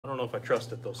don't know if I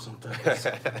trust it though sometimes.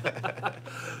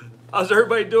 How's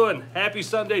everybody doing? Happy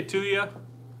Sunday to you.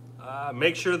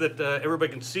 Make sure that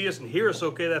everybody can see us and hear us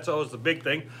okay. That's always the big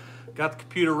thing. Got the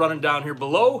computer running down here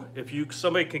below. If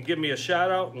somebody can give me a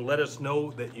shout out and let us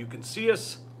know that you can see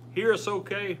us, hear us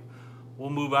okay, we'll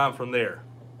move on from there.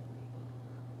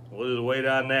 We'll just wait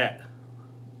on that.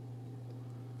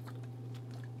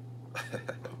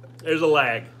 There's a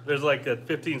lag. There's like a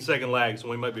 15-second lag, so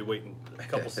we might be waiting a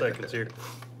couple seconds here.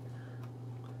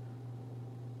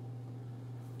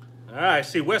 All right, I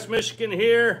see West Michigan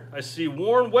here. I see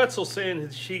Warren Wetzel saying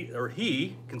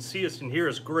he can see us and hear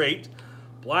us great.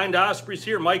 Blind Osprey's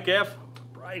here. Mike F.,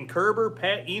 Brian Kerber,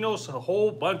 Pat Enos, a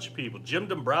whole bunch of people. Jim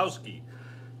Dombrowski.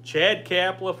 Chad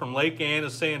Kapla from Lake Ann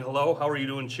is saying hello. How are you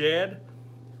doing, Chad?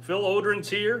 Phil Odrin's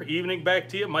here. Evening back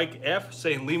to you. Mike F.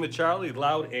 saying Lima Charlie,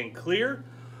 loud and clear.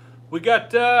 We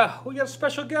got a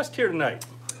special guest here tonight.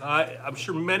 I'm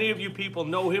sure many of you people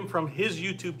know him from his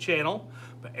YouTube channel.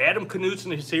 But Adam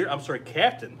Knudsen is here. I'm sorry,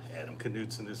 Captain Adam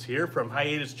Knudsen is here from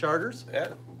Hiatus Charters.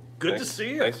 Yeah. Good to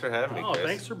see you. Thanks for having me, Chris.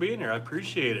 Thanks for being here. I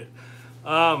appreciate it.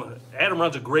 Adam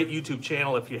runs a great YouTube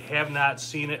channel. If you have not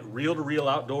seen it, Reel to Reel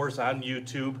Outdoors on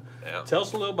YouTube. Yeah. Tell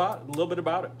us a little bit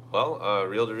about it. Well,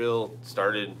 Reel to Reel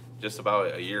started just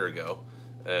about a year ago,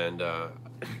 and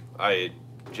I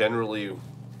generally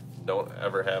don't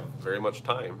ever have very much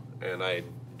time, and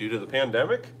due to the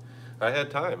pandemic, I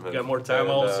had time. You got more time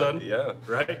all of a sudden? Yeah.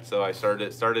 Right. So I started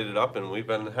it up, and we've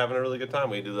been having a really good time.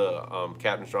 We do the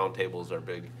Captain's Roundtables, our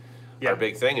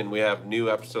big thing, and we have new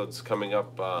episodes coming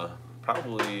up.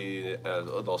 Probably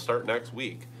they'll start next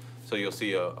week, so you'll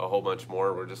see a whole bunch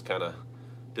more. We're just kind of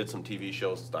did some TV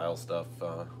show style stuff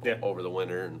over the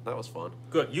winter, and that was fun.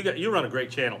 Good. You run a great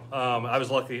channel. I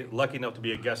was lucky enough to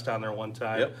be a guest on there one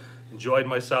time. Yep. Enjoyed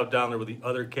myself down there with the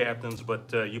other captains,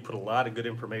 but you put a lot of good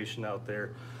information out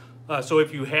there. So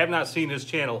if you have not seen his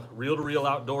channel, Reel to Reel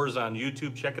Outdoors on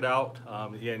YouTube, check it out.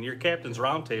 And your Captain's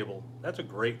Roundtable, that's a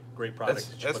great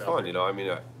product. That's fun, you know. I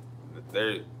mean,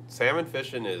 salmon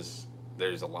fishing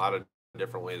there's a lot of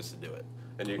different ways to do it,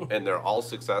 and they're all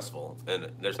successful. And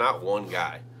there's not one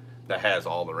guy that has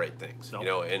all the right things, you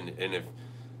know. And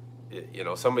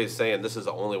if somebody's saying this is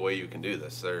the only way you can do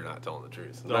this, they're not telling the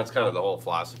truth. And that's kind of the whole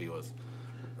philosophy with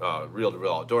Reel to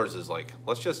Reel Outdoors is like,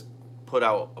 let's just put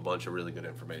out a bunch of really good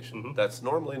information that's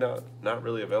normally not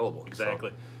really available. Exactly.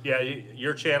 So. Yeah,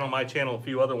 your channel, my channel, a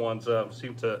few other ones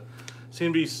seem to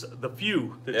be the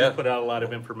few that do put out a lot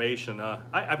of information.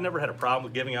 I've never had a problem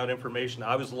with giving out information.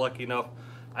 I was lucky enough.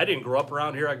 I didn't grow up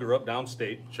around here. I grew up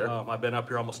downstate. Sure. I've been up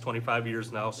here almost 25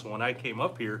 years now. So when I came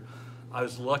up here, I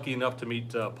was lucky enough to meet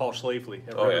Paul Schlafly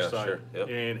at Riverside. Yeah, sure. Yep.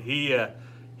 And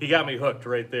he got me hooked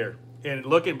right there. And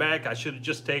looking back, I should have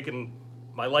just taken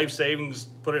my life savings,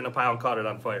 put it in a pile, and caught it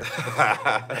on fire.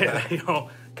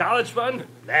 College fund?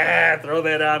 Nah, throw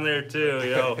that on there too.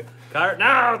 No,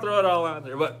 throw it all on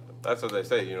there. But that's what they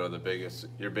say. You know,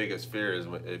 your biggest fear is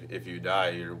if you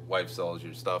die, your wife sells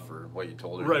your stuff or what you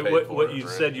told her. Right, what you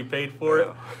said you paid for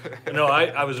it. No,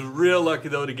 I was real lucky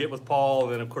though to get with Paul,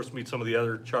 and then of course meet some of the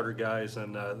other charter guys,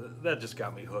 and that just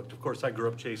got me hooked. Of course, I grew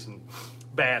up chasing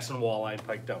bass and walleye and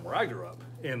pike down where I grew up,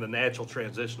 and the natural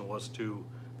transition was to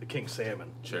the king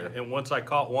salmon. Sure. And once I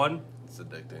caught one, it's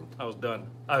addicting. I was done.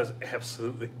 I was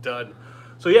absolutely done.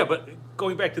 So yeah, but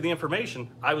going back to the information,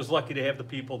 I was lucky to have the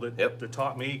people that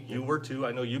taught me. You were too.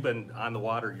 I know you've been on the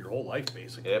water your whole life,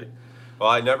 basically. Yep. Well,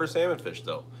 I never salmon fished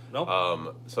though.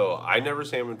 No. So I never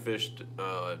salmon fished,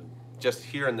 just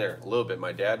here and there a little bit.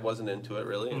 My dad wasn't into it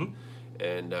really,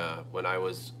 and when I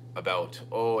was about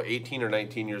 18 or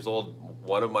 19 years old,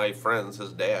 one of my friends,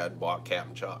 his dad, bought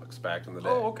Captain Chucks back in the day.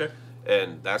 Oh, okay.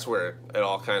 And that's where it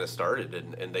all kind of started,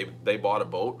 and they bought a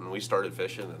boat, and we started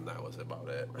fishing, and that was about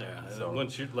it. Right? Yeah, so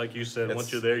once like you said,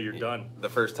 once you're there, you're done. The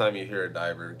first time you hear a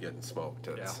diver getting smoked,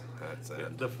 that's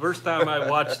it. The first time I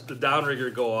watched the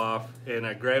downrigger go off, and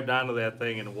I grabbed onto that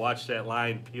thing and watched that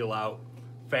line peel out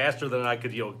faster than I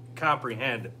could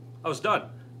comprehend, I was done,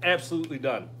 absolutely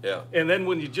done. Yeah. And then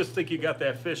when you just think you got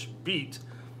that fish beat,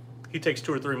 he takes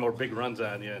 2 or 3 more big runs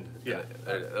on you, and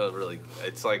really,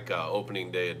 it's like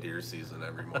opening day of deer season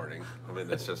every morning. I mean,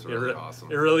 that's just really awesome.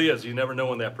 It really is. You never know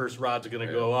when that first rod's going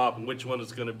to go off and which one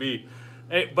it's going to be.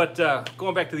 Hey, but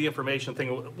going back to the information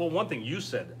thing, well, one thing you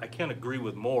said, I can't agree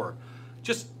with more.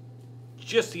 Just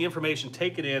the information,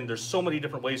 take it in. There's so many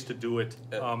different ways to do it.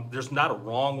 There's not a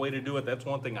wrong way to do it. That's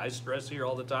one thing I stress here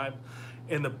all the time.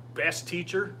 And the best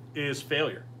teacher is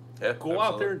failure. Yeah, go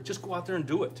out there, just go out there and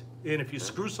do it. And if you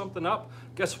screw something up,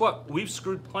 guess what? We've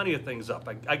screwed plenty of things up.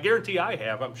 I guarantee I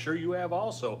have. I'm sure you have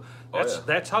also.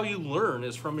 That's how you learn,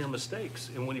 is from your mistakes.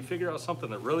 And when you figure out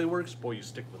something that really works, boy, you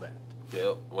stick with that.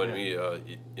 Yeah, when we,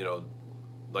 you know,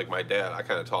 like my dad, I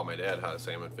kind of taught my dad how to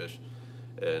salmon fish,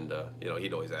 and you know,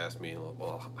 he'd always ask me,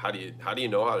 well, how do you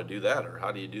know how to do that, or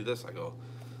how do you do this? I go,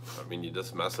 I mean, you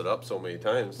just mess it up so many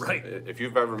times. Right. If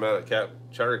you've ever met a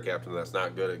charter captain that's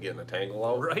not good at getting a tangle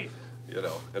out, Right. You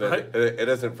know, and Right. it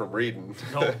isn't from reading.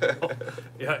 No.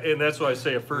 Yeah, and that's why I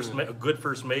say a good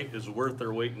first mate is worth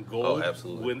their weight in gold. Oh,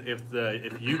 absolutely.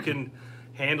 If you can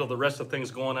handle the rest of things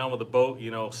going on with the boat,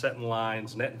 you know, setting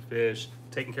lines, netting fish,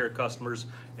 taking care of customers,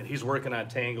 and he's working on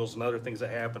tangles and other things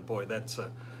that happen, boy, that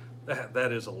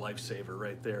is a lifesaver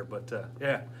right there. But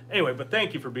yeah, anyway, but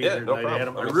thank you for being here no tonight, problem.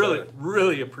 Adam. I I'm really, excited.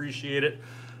 really appreciate it.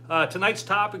 Tonight's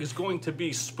topic is going to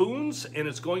be spoons, and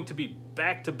it's going to be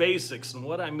back to basics. And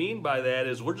what I mean by that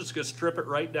is we're just going to strip it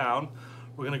right down.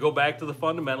 We're going to go back to the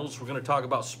fundamentals. We're going to talk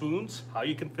about spoons, how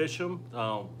you can fish them,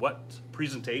 what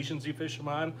presentations you fish them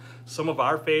on, some of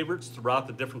our favorites throughout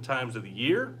the different times of the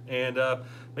year, and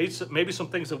maybe some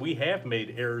things that we have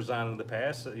made errors on in the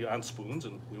past on spoons,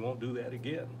 and we won't do that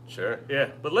again. Sure. Yeah,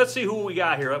 but let's see who we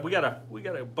got here. We got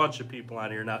a bunch of people on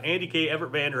here now. Andy K.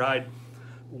 Everett Vanderhyde,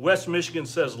 West Michigan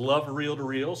says love reel to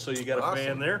reel, so you got a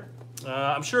fan there.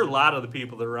 I'm sure a lot of the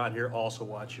people that are on here also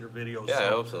watch your videos. Yeah, so. I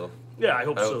hope so. Yeah, I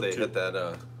hope so they too. hit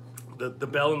that. The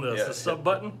bell and the Yeah. sub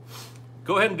button.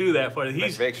 Go ahead and do that for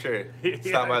you. Make sure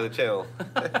stop by the channel.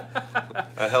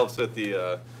 That helps with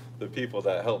the people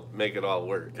that help make it all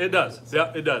work. It does.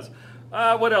 Yeah, it does.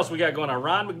 What else we got going on?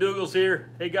 Ron McDougall's here.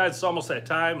 Hey guys, it's almost that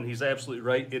time, and he's absolutely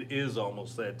right. It is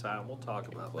almost that time. We'll talk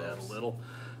about that a little.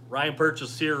 Ryan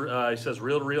Purchase here. He says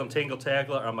reel to reel and tangle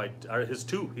tackle are his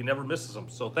two. He never misses them.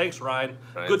 So thanks, Ryan.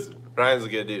 Ryan's a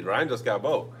good dude. Ryan just got a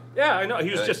boat. Yeah, I know.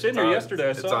 He was just in here yesterday.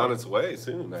 I saw It's on him. its way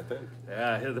soon, I think.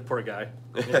 Yeah, the poor guy.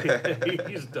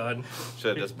 He's done.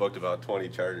 Should have just booked about 20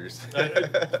 charters.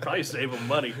 Probably save him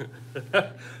money.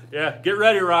 Yeah, get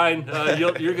ready, Ryan.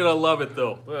 You're going to love it,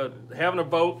 though. Having a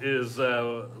boat is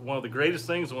one of the greatest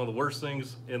things and one of the worst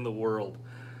things in the world.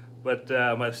 But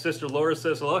my sister Laura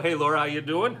says hello. Hey, Laura, how you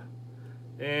doing?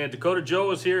 And Dakota Joe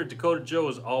is here. Dakota Joe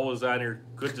is always on here.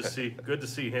 Good to see. Good to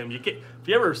see him. If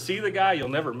you ever see the guy, you'll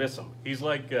never miss him. He's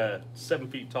like 7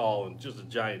 feet tall and just a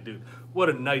giant dude. What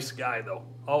a nice guy, though.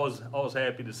 Always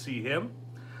happy to see him.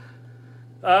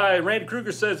 Randy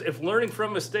Kruger says, if learning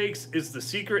from mistakes is the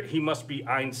secret, he must be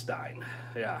Einstein.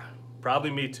 Yeah,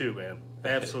 probably me too, man.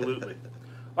 Absolutely.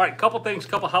 All right,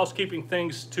 couple housekeeping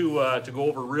things to go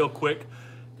over real quick.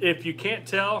 If you can't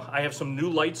tell, I have some new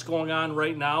lights going on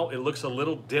right now. It looks a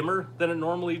little dimmer than it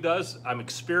normally does. I'm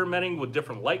experimenting with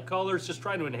different light colors, just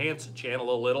trying to enhance the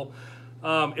channel a little.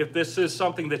 If this is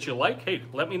something that you like, hey,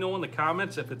 let me know in the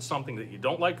comments. If it's something that you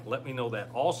don't like, let me know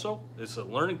that also. It's a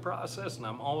learning process, and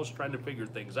I'm always trying to figure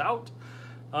things out.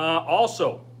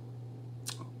 Also,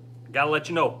 gotta let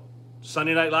you know,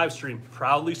 Sunday Night Live Stream,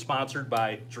 proudly sponsored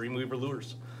by Dreamweaver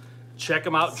Lures. Check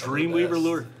them out,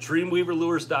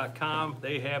 Dreamweaverlures.com.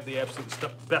 They have the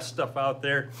absolute best stuff out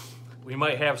there. We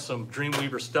might have some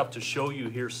Dreamweaver stuff to show you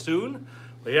here soon.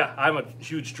 But yeah, I'm a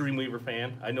huge Dreamweaver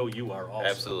fan. I know you are also.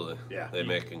 Absolutely. Yeah. They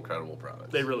make incredible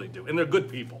products. They really do. And they're good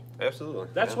people. Absolutely.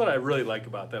 That's what I really like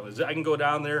about them is I can go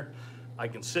down there, I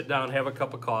can sit down, have a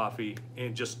cup of coffee,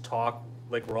 and just talk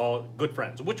like we're all good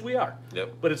friends, which we are.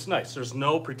 Yep. But it's nice. There's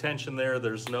no pretension there.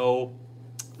 There's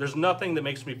nothing that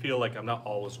makes me feel like I'm not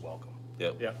always welcome.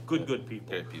 Yep. Yeah, good people.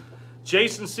 Great people.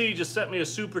 Jason C. just sent me a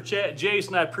super chat.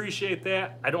 Jason, I appreciate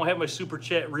that. I don't have my super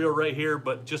chat reel right here,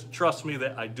 but just trust me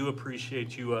that I do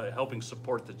appreciate you helping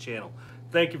support the channel.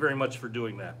 Thank you very much for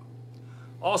doing that.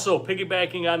 Also,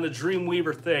 piggybacking on the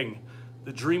Dreamweaver thing,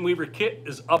 the Dreamweaver kit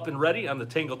is up and ready on the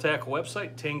Tangled Tackle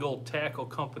website,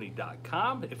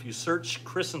 tangledtacklecompany.com. If you search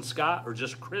Chris and Scott, or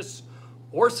just Chris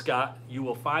or Scott, you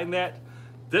will find that.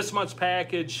 This month's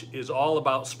package is all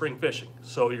about spring fishing.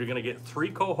 So you're going to get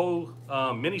 3 coho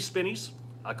mini spinnies.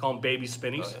 I call them baby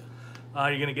spinnies. Oh,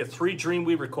 yeah. You're going to get 3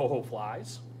 Dreamweaver coho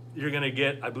flies. You're going to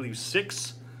get, I believe,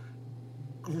 6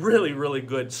 really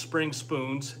good spring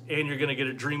spoons. And you're going to get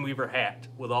a Dreamweaver hat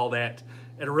with all that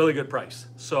at a really good price.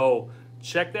 So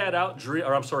check that out.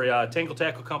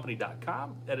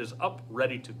 TangledTackleCompany.com. That is up,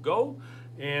 ready to go.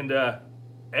 And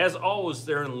as always,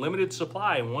 they're in limited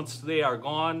supply, and once they are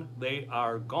gone, they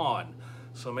are gone.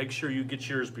 So make sure you get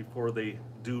yours before they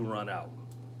do run out.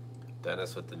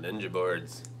 Dennis with the Ninja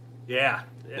boards. Yeah.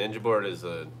 Ninja board is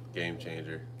a game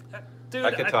changer. Dude,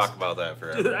 I could talk about that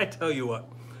forever. Dude, I tell you what.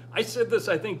 I said this,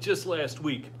 I think, just last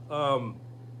week. When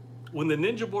the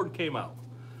Ninja board came out,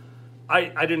 I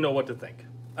didn't know what to think.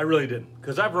 I really didn't,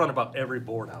 because I've run about every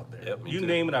board out there. Yep, me you too.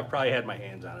 name it, I've probably had my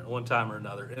hands on it one time or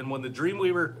another. And when the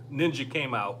Dreamweaver Ninja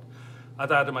came out, I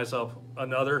thought to myself,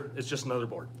 it's just another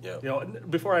board. Yep. You know,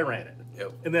 before I ran it.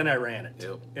 Yep. And then I ran it.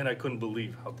 Yep. And I couldn't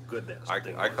believe how good that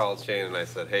thing I was. called Shane and I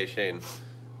said, hey, Shane,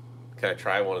 can I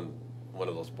try one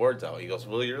of those boards out? He goes,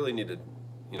 well, you really need to,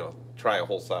 try a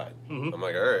whole side. Mm-hmm. I'm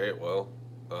like, all right, well,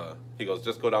 he goes,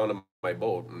 just go down to my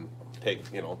boat and take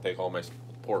all my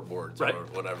port boards right. or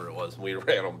whatever it was. We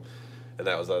ran them. And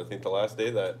that was, I think, the last day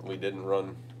that we didn't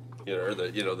run, or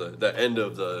the end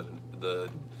of the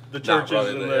churches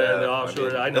and the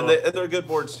offshore. I know. And they're good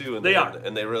boards too. And they are.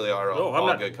 And they really are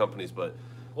all good companies. But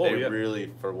they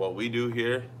really, for what we do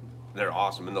here, they're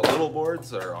awesome. And the little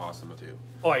boards are awesome too.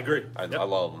 Oh, I agree. I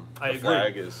love them. I agree.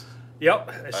 Flag is.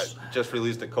 Yep. I just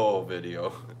released a Koho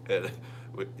video. And,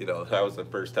 that was the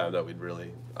first time that we'd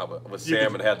really, with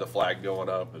Sam and had the flag going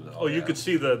up. And you could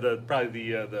see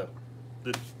probably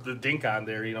the dink on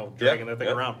there, dragging that thing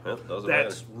around. Yep,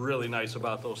 that's really nice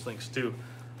about those things too.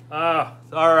 All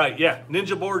right, yeah,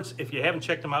 Ninja boards. If you haven't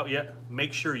checked them out yet,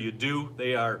 make sure you do.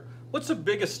 They are. What's the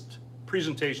biggest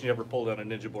presentation you ever pulled on a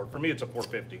Ninja board? For me, it's a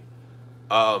 450.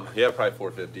 Yeah, probably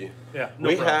 450. Yeah,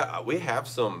 we have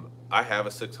some. I have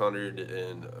a 600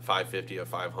 and 550, a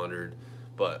 500,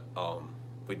 but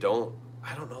we don't.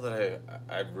 I don't know that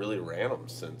I've really ran them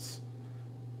since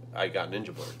I got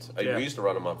Ninja boards. We used to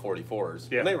run them on 44s.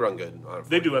 Yeah, and they run good on 44s.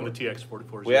 They do on the TX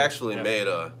 44s. We actually made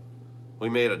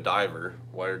a diver,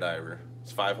 wire diver.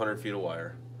 It's 500 feet of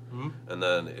wire, and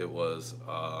then it was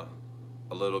a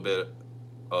little bit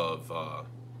of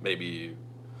maybe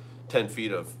 10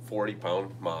 feet of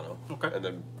 40-pound mono, and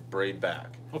then braid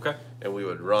back. Okay. And we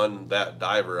would run that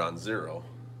diver on 0,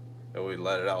 and we'd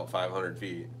let it out 500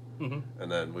 feet,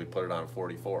 and then we'd put it on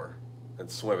 44 and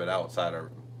swim it outside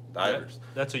our divers.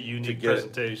 That's a unique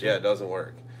presentation. It doesn't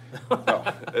work. No,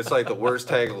 it's like the worst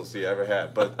Tangled you ever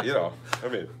had. But, I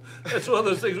mean. It's one of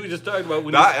those things we just talked about.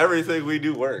 Not everything we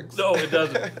do works. No, it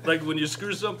doesn't. Like when you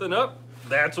screw something up,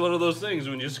 that's one of those things.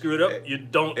 When you screw it up, you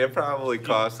don't. It probably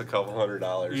costs a couple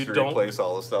 $100 to replace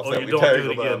all the stuff that we don't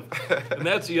tangled do it again. up. And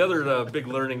that's the other big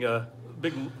learning,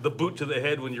 the boot to the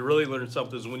head when you really learn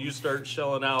something is when you start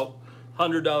shelling out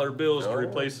 $100 bills to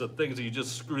replace the things that you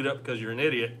just screwed up because you're an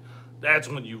idiot. That's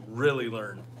when you really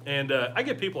learn. And I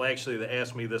get people actually that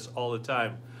ask me this all the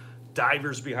time.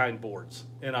 Divers behind boards.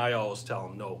 And I always tell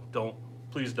them, no,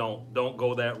 please don't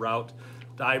go that route.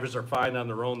 Divers are fine on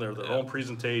their own. They're their own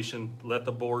presentation. Let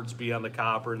the boards be on the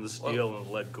copper and the steel and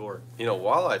the lead core.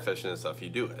 Walleye fishing and stuff, you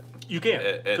do it. You can,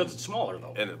 because it's smaller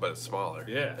though. But it's smaller.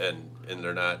 Yeah. And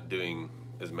they're not doing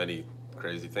as many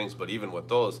crazy things. But even with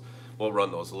those, we'll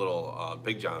run those little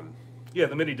Big John. Yeah,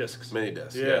 the mini discs.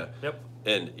 Yeah. Yep.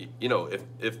 And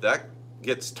if that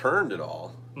gets turned at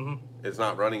all, it's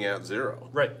not running at 0.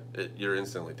 Right. You're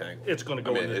instantly tangled. It's going to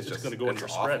go in your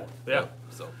awful. spread. Yeah.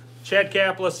 So. Chad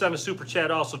Caplis sent a super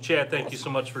chat also. Chad, thank you so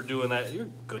much for doing that. You're a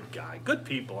good guy. Good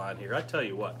people on here, I tell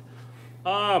you what.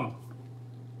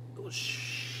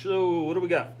 So what do we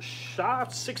got?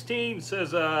 Shot 16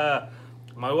 says,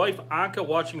 my wife Anka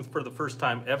watching for the first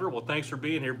time ever. Well, thanks for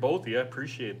being here, both of you. I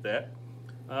appreciate that.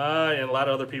 And a lot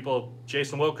of other people.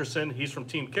 Jason Wilkerson, he's from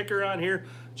Team Kicker on here.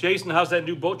 Jason, how's that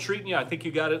new boat treating you? I think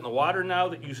you got it in the water now.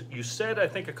 That you said, I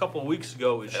think a couple of weeks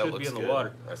ago, it should be in the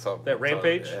water. I saw that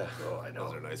Rampage. Yeah. Oh, I know.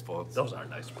 Those are nice boats. Those are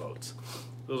nice boats.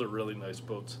 Those are really nice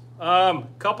boats.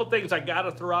 Couple things I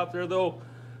gotta throw out there though.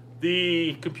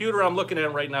 The computer I'm looking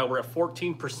at right now, we're at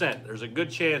 14%. There's a good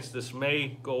chance this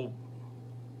may go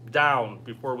down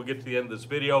before we get to the end of this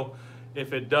video.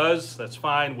 If it does, that's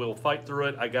fine. We'll fight through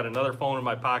it. I got another phone in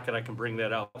my pocket. I can bring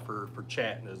that out for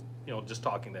chatting, just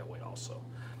talking that way also.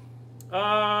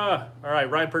 All right,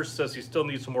 Ryan Person says he still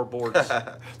needs some more boards.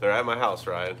 They're at my house,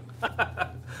 Ryan.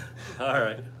 All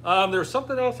right. There was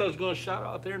something else I was going to shout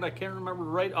out there, and I can't remember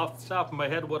right off the top of my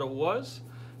head what it was.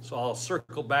 So I'll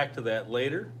circle back to that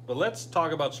later. But let's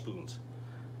talk about spoons.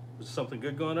 Is something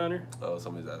good going on here? Oh,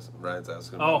 somebody's asking. Ryan's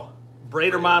asking. Oh,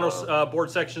 braid or mono board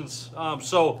sections.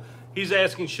 So he's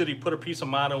asking, should he put a piece of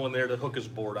mono in there to hook his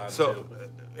board on? So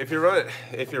if you're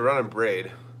running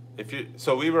braid,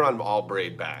 we run all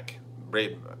braid back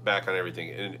on everything,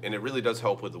 and it really does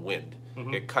help with the wind.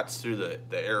 It cuts through the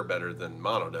air better than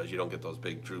mono does. You don't get those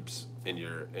big droops in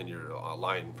your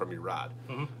line from your rod.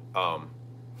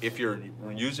 If you're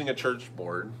using a church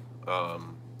board,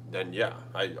 then yeah,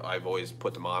 I've always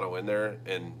put the mono in there,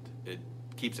 and it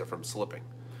keeps it from slipping.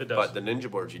 It does. But the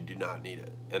Ninja boards, you do not need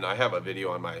it. And I have a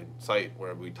video on my site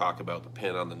where we talk about the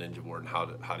pin on the Ninja board and how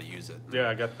to use it. Yeah,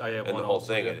 I have and one the whole also,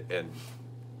 thing, yeah. and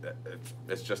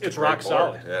it's just it's a great rock board.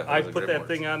 solid. Yeah, I those are put great that boards.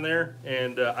 thing on there,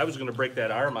 and I was going to break that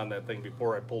arm on that thing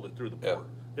before I pulled it through the board.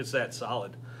 It's that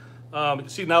solid.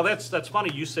 See, now that's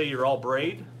funny. You say you're all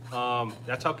braid.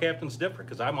 That's how captain's different,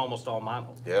 because I'm almost all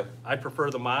mono. Yeah. I prefer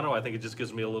the mono. I think it just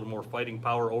gives me a little more fighting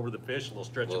power over the fish, a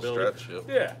little stretchability. A little stretch,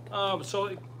 yeah. So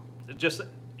it just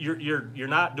you're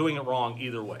not doing it wrong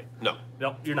either way. No.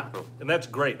 No, you're not. And that's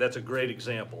great. That's a great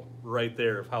example right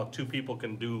there of how two people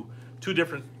can do two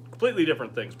different, completely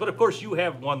different things. But of course, you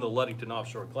have won the Ludington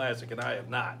Offshore Classic, and I have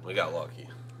not. We got lucky.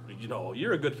 You know,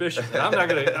 you're a good fisherman.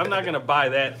 I'm not gonna buy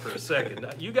that for a second.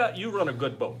 You run a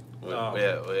good boat. We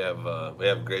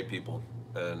have great people,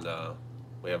 and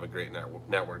we have a great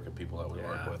network of people that we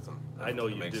work with, and I know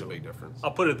it you makes do. a big difference.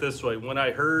 I'll put it this way: when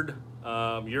I heard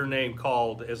your name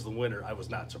called as the winner, I was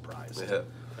not surprised. Yeah.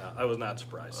 I was not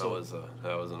surprised. So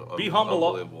That was an be humble.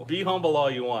 unbelievable. Be humble all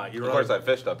you want. Of course, I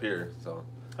fished up here, so.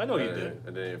 I know you did.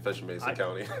 I didn't even fish in Mason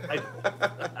County.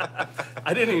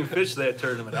 I didn't even fish that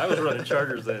tournament. I was running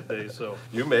charters that day, so.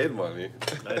 You made money.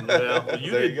 Well,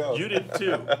 you go. You did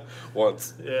too.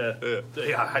 Once. Yeah,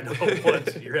 I know.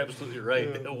 Once. You're absolutely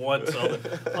right. Once.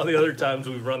 All the other times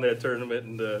we've run that tournament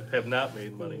and have not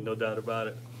made money, no doubt about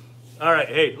it. All right,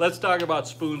 hey, let's talk about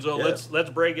spoons, though. Yeah. Let's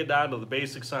break it down to the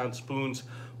basics on spoons.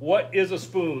 What is a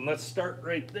spoon? Let's start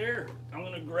right there. I'm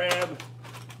gonna grab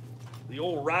the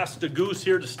old Rasta Goose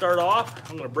here to start off.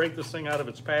 I'm gonna break this thing out of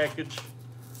its package.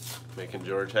 Making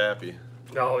George happy.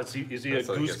 Oh, is he That's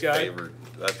a like goose his guy? favorite.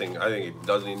 I think he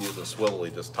doesn't even use a swivel.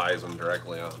 He just ties them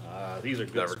directly on. These are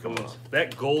good Never come spoons. off.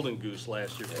 That golden goose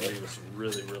last year for me was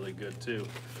really, really good too.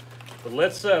 But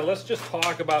let's just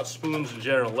talk about spoons in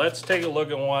general. Let's take a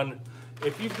look at one.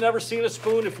 If you've never seen a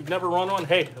spoon, if you've never run one,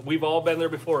 hey, we've all been there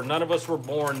before. None of us were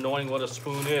born knowing what a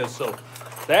spoon is. So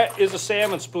that is a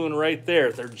salmon spoon right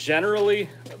there. They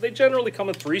generally come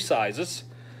in 3 sizes.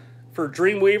 For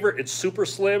Dreamweaver, it's super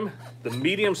slim. The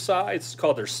medium size is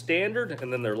called their standard,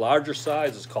 and then their larger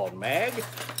size is called mag.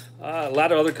 A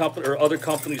lot of other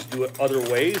companies do it other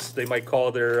ways. They might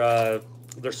call their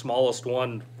smallest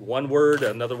one word,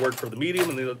 another word for the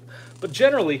medium, but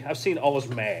generally I've seen always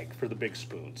mag for the big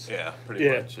spoons. Yeah, pretty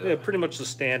much. Yeah, pretty much the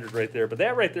standard right there. But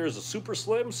that right there is a super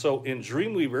slim. So in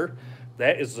Dreamweaver,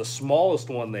 that is the smallest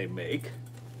one they make.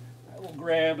 I will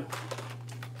grab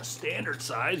a standard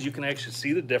size. You can actually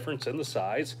see the difference in the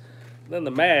size. Then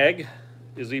the mag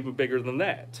is even bigger than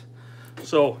that.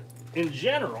 So in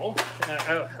general,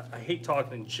 I hate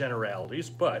talking in generalities,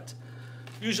 but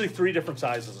usually 3 different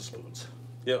sizes of spoons.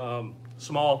 Yep.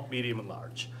 Small, medium, and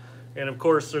large. And of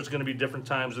course, there's going to be different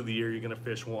times of the year you're going to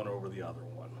fish one over the other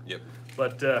one. Yep.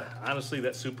 But honestly,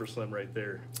 that super slim right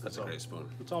there. That's a great spoon.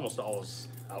 It's almost always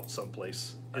out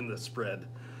someplace in the spread.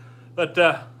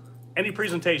 But any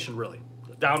presentation, really.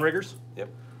 Downriggers, Yep.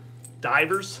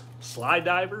 divers, slide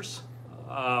divers,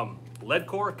 lead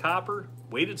core, copper,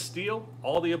 weighted steel,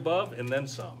 all the above, and then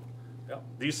some. Yep.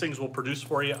 These things will produce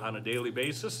for you on a daily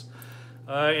basis.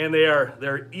 And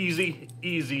they're easy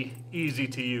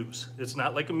to use. It's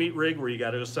not like a meat rig where you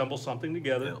got to assemble something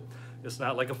together. Yeah. It's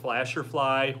not like a flasher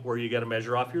fly where you got to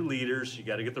measure off your leaders. You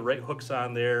got to get the right hooks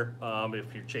on there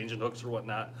if you're changing hooks or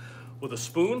whatnot. With a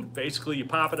spoon, basically you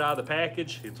pop it out of the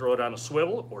package, you throw it on a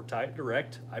swivel or tie it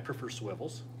direct. I prefer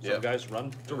swivels. Some Yeah. guys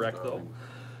run direct though.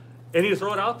 And you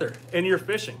throw it out there and you're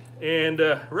fishing. And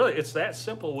really, it's that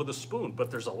simple with a spoon,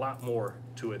 but there's a lot more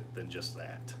to it than just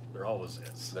that. There always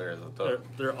is. There is a ton.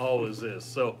 There always is.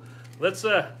 So let's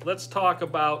talk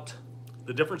about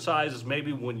the different sizes,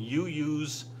 maybe when you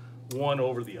use one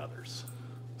over the others.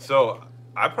 So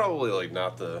I'm probably like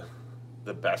not the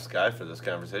best guy for this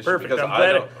conversation. Perfect. Because I'm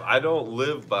glad I don't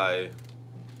live by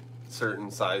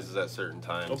certain sizes at certain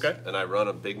times. Okay. And I run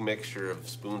a big mixture of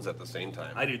spoons at the same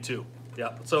time. I do too.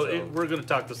 Yeah. So we're going to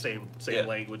talk the same Yeah.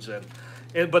 language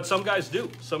then. But some guys do.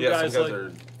 Some guys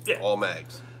are Yeah. all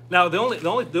mags. Now the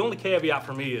only caveat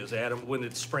for me is, Adam, when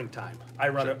it's springtime, I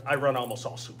run almost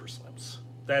all super slims.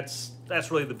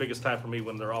 That's really the biggest time for me,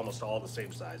 when they're almost all the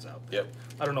same size out there. Yep.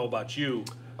 I don't know about you.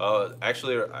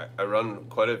 Actually, I run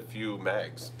quite a few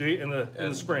mags. Do you in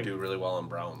the spring? Do really well on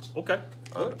browns. Okay.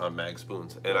 On mag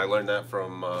spoons, and I learned that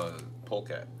from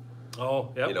Polecat. Oh,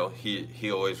 yeah. You know,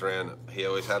 he always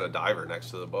had a diver next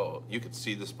to the boat. You could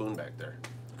see the spoon back there.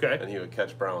 Okay. And he would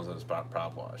catch browns in his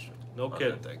prop wash. No on kidding.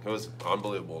 that thing. It was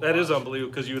unbelievable. That is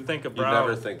unbelievable, because you would think of You browns.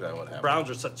 never think that would happen. Browns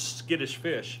are such skittish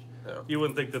fish. Yeah. You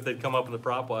wouldn't think that they'd come up in the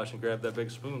prop wash and grab that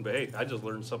big spoon, but hey, I just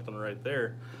learned something right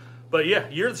there. But yeah,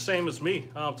 you're the same as me.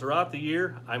 Throughout the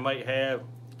year, I might have,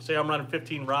 say I'm running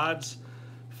 15 rods,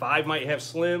 5 might have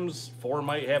slims, 4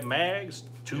 might have mags,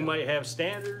 2 might have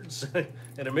standards,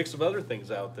 and a mix of other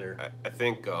things out there. I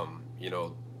think you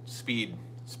know, speed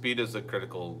is a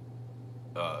critical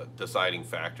deciding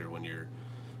factor when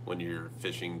you're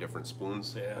fishing different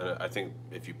spoons. Yeah. And I think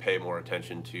if you pay more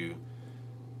attention to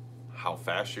how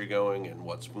fast you're going and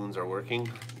what spoons are working,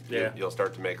 Yeah. you'll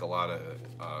start to make a lot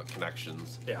of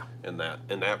connections. Yeah. In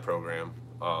that program,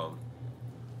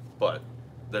 but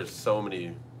there's so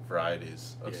many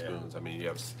varieties of spoons. I mean, you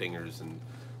have Stingers and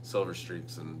Silver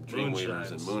Streaks and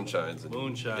Dreamweavers and Moonshines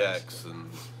and Yeks and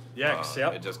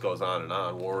Yep. It just goes on and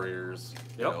on. Warriors,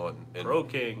 you Yep. know, and Pro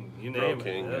King, you Pro name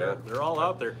King, it. yeah. They're all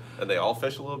out there. And they all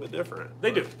fish a little bit different.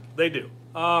 They do. They do.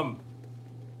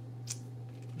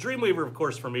 Dreamweaver, of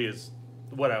course, for me is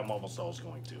what I'm almost always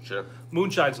going to. Sure.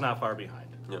 Moonshine's not far behind.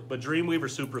 Yep. But Dreamweaver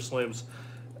Super Slims,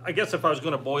 I guess if I was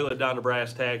going to boil it down to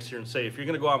brass tacks here and say, if you're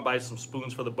going to go out and buy some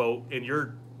spoons for the boat and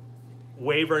you're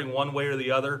wavering one way or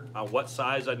the other on what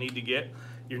size I need to get,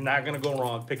 you're not going to go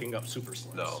wrong picking up Super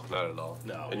Slims. No, not at all.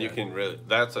 No. And you can really,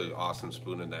 that's an awesome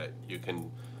spoon in that you can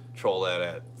troll that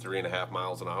at 3.5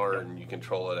 miles an hour and you can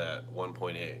troll it at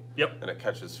 1.8. Yep. And it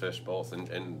catches fish both.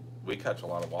 And we catch a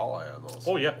lot of walleye on those.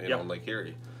 Oh, yeah, You yeah. know, in Lake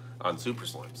Erie on Super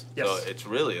Slims. Yes. So it's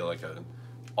really like a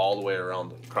all the way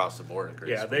around across the board.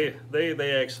 Great Yeah, spoon.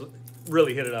 they actually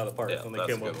really hit it out of the park Yeah, when they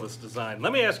that's came a up good with this design.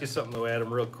 Let me ask you something though,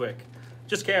 Adam, real quick.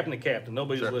 Just captain to captain.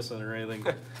 Nobody's Sure. listening or anything.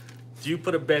 Do you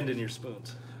put a bend in your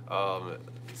spoons?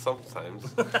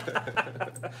 Sometimes.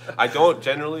 I don't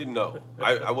generally, no.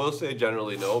 I will say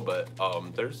generally no, but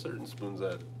there's certain spoons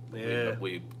that Yeah.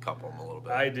 we couple them a little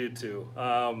bit. I do too.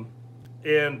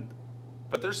 And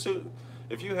But there's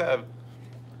if you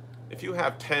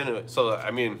have 10, so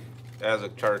I mean, as a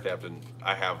charter captain,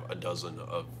 I have a dozen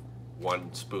of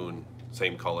one spoon,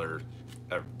 same color,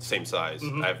 same size.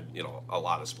 I have a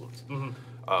lot of spoons.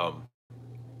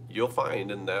 You'll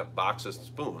find in that box of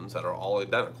spoons that are all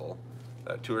identical,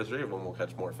 that 2 or 3 of them will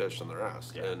catch more fish than the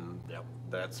rest, and Yep.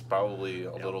 that's probably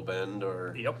a little bend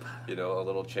or Yep. a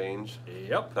little change.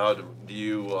 Yep. Now, do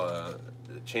you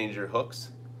change your hooks?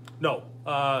 No,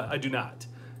 I do not.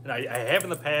 And I have in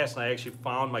the past, and I actually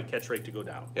found my catch rate to go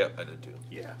down. Yep, I did too.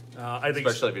 Yeah. I think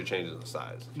Especially if you're changing the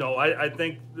size. No, I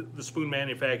think the spoon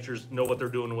manufacturers know what they're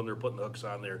doing when they're putting the hooks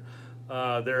on there.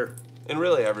 And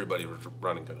really, everybody was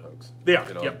running good hooks. They are,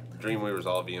 You know, yep. Dreamweaver's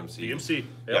all VMCs. VMC,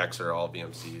 yep. Yaks are all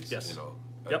VMCs. Yes. You know,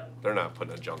 Yep. They're not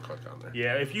putting a junk hook on there.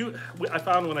 Yeah, I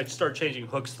found when I start changing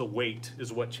hooks, the weight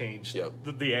is what changed Yep.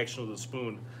 the action of the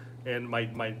spoon. And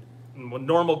my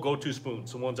normal go-to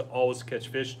spoons, the ones that always catch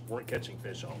fish, weren't catching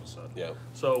fish all of a sudden. Yep.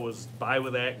 So it was buy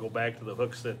with that, go back to the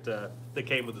hooks that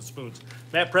came with the spoons.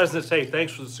 Matt President, hey,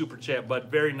 thanks for the super chat, bud.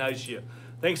 Very nice of you.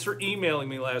 Thanks for emailing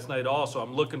me last night also.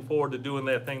 I'm looking forward to doing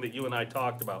that thing that you and I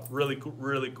talked about. Really cool,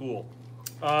 really cool.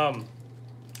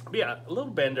 Yeah, a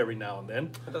little bend every now and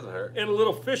then. It doesn't hurt. And a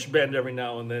little fish bend every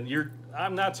now and then.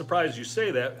 I'm not surprised you say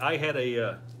that. I had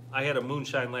a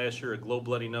moonshine last year, a Glow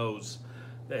Bloody Nose,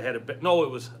 that had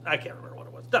I can't remember what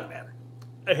it was. Doesn't matter.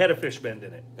 It had a fish bend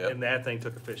in it, Yep. and that thing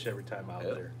took a fish every time out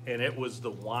Yep. there. And it was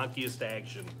the wonkiest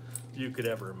action you could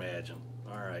ever imagine.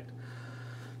 All right.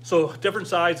 So different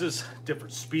sizes,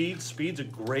 different speeds. Speed's a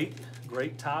great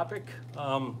topic.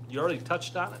 You already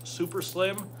touched on it. Super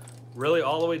slim, really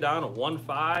all the way down to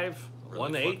 1.5, Really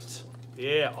 1.8. flexible.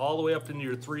 Yeah, all the way up into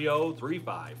your 3.0,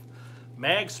 3.5.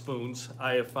 Mag spoons,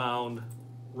 I have found,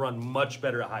 run much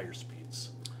better at higher speeds.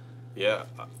 Yeah.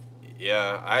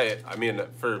 I mean,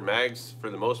 for mags, for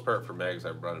the most part, for mags,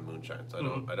 I've run moonshines.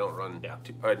 I don't run Yeah.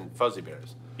 and fuzzy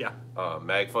bears. Yeah.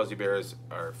 Mag fuzzy bears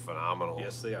are phenomenal.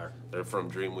 Yes, they are. They're from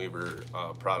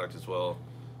Dreamweaver product as well.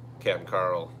 Captain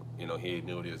Carl, he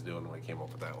knew what he was doing when he came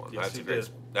up with that one. Yes, That's he a great. did.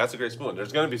 That's a great spoon.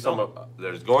 There's going to be some.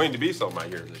 There's going to be some I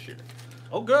hear this year.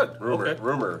 Oh, good. Rumor. Okay.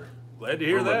 Rumor. Glad to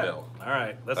hear Rumor that. mill. All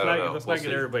right, let's I don't not know. let's We'll not get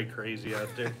see. everybody crazy out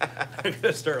there. I'm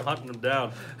gonna start hunting them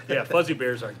down. Yeah, fuzzy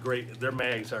bears are great. Their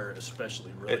mags are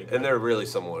especially really good. And they're really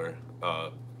similar.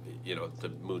 The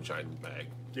moonshine mag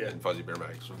Yeah. and fuzzy bear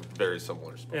mags are very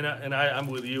similar. spoons. I'm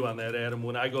with you on that, Adam.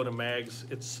 When I go to mags,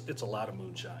 it's a lot of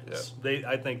moonshines.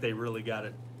 I think they really got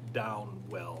it down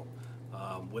well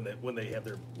when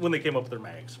they came up with their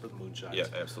mags for the moonshines. Yeah,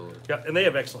 absolutely. Yeah, and they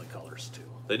have excellent colors too.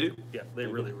 They do. Yeah, they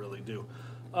really do.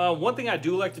 One thing I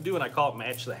do like to do, and I call it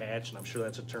match the hatch, and I'm sure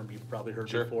that's a term you've probably heard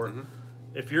Sure. before. Mhm.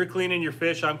 If you're cleaning your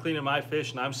fish, I'm cleaning my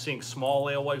fish, and I'm seeing small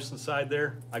alewives inside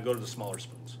there, I go to the smaller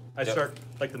spoons. I Yep. start,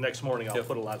 like the next morning, I'll Yep.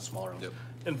 put a lot of smaller ones. Yep.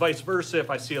 And vice versa, if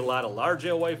I see a lot of large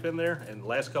alewife in there, and the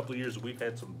last couple of years we've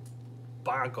had some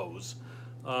bonkos,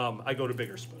 I go to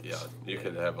bigger spoons. Yeah, you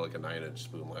could have like a 9-inch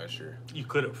spoon last year. You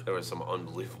could have. There was some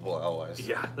unbelievable alewives.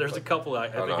 Yeah, there's a couple I I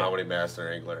don't know how many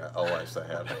master angler alewives I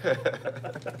had.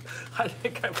 I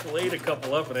think I filleted a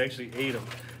couple up and actually ate them.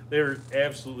 They were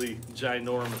absolutely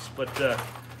ginormous. But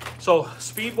so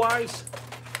speed-wise,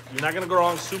 you're not going to go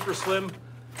wrong. Super slim.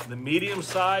 The medium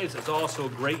size is also a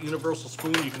great universal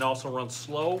spoon. You can also run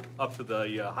slow up to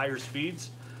the higher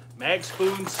speeds. Mag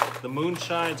spoons, the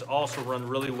moonshines also run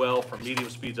really well from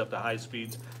medium speeds up to high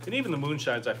speeds. And even the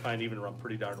moonshines I find even run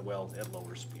pretty darn well at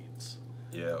lower speeds.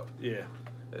 Yeah. Yeah.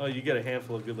 Oh, you get a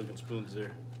handful of good looking spoons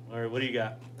there. All right, what do you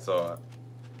got? So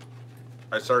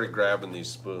I started grabbing these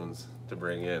spoons to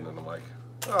bring in, and I'm like,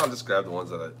 oh, I'll just grab the ones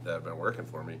that have been working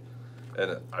for me.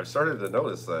 And I've started to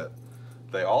notice that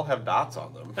they all have dots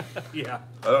on them. Yeah.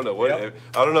 I don't know what. I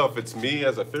don't know if it's me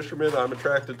as a fisherman, I'm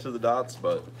attracted to the dots,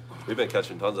 but we've been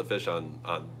catching tons of fish on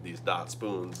these dot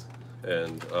spoons,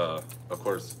 and of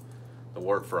course, the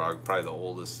wart frog, probably the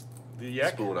oldest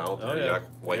spoon out there. Yeah. Yak,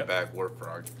 whiteback wart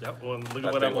frog. Yep. Well, look at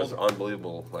That what thing I'm was holding.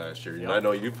 unbelievable last year. Yep. And I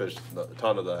know you fished a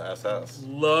ton of the SS.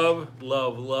 Love,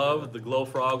 love, love the glow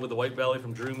frog with the white belly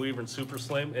from Dreamweaver and Super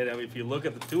Slim. And I mean, if you look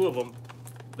at the two of them,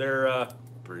 they're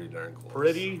Pretty darn close.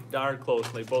 pretty darn close.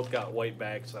 And they both got white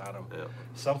backs on them. Yeah.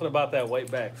 Something about that white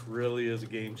back really is a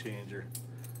game changer.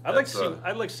 I'd like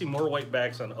to see more white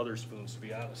backs on other spoons, to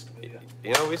be honest with you.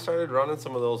 You know, we started running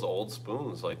some of those old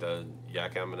spoons, like the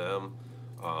Yak M&M,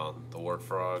 the wart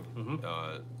frog,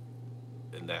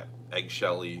 and that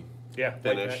eggshelly Yeah,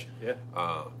 finish, white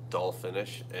back, dull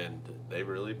finish, and they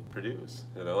really produce,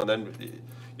 you know. And then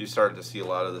you started to see a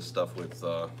lot of this stuff with,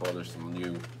 there's some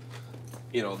new,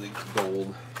 you know, the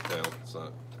gold, you know, it's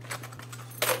not,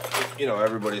 you know,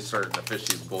 everybody's starting to fish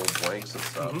these gold blanks and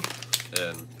stuff,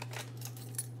 and,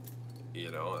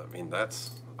 you know, I mean,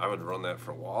 I would run that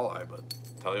for walleye, but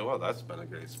tell you what, that's been a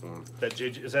great spoon.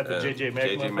 Is that the JJ Mac?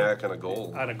 JJ Mac on a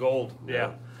gold. On a gold,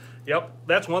 yeah. Yep,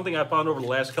 that's one thing I found over the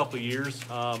last couple of years.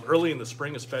 Early in the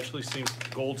spring, especially,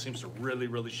 gold seems to really,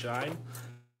 really shine.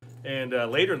 And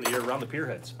later in the year, around the pier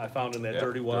heads, I found in that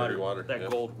dirty water, that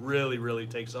gold really, really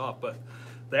takes off. But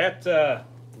that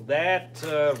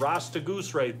Rasta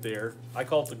goose right there, I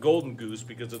call it the golden goose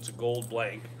because it's a gold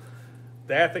blank.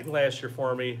 That thing last year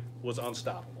for me was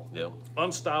unstoppable. Yep.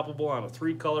 Unstoppable on a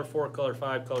 3-color, 4-color,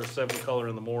 5-color, 7-color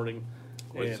in the morning.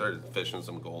 We started fishing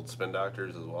some gold spin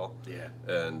doctors as well. Yeah.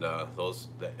 And those,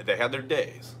 they had their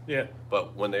days. Yeah.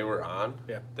 But when they were on,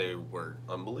 yeah, they were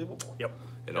unbelievable. Yep.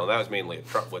 You know, that was mainly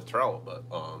with trout, but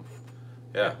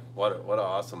yeah, what an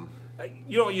awesome.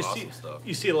 You know, stuff.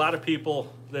 You see a lot of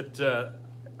people that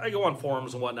I go on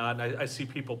forums and whatnot, and I see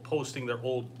people posting their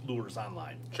old lures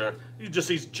online. Sure. You just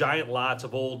these giant lots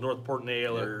of old Northport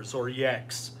nailers or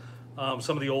yaks,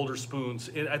 some of the older spoons,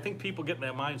 and I think people get in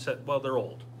that mindset. Well, they're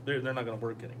old. They're not going to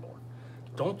work anymore.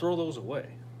 Don't throw those away.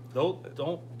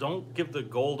 Don't give the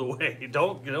gold away.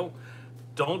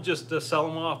 Don't just sell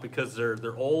them off because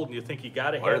they're old and you think you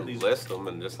got to have these. List them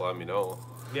and just let me know.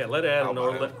 Yeah, let Adam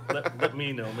know. Let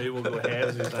me know. Maybe we'll go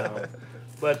halvesies on them.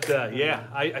 But yeah,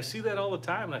 I see that all the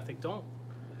time, and I think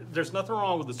there's nothing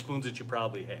wrong with the spoons that you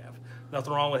probably have.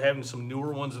 Nothing wrong with having some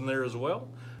newer ones in there as well.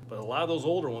 But a lot of those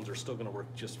older ones are still going to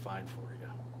work just fine for you.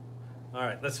 All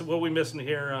right, that's what we missing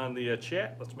here on the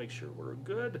chat. Let's make sure we're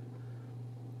good.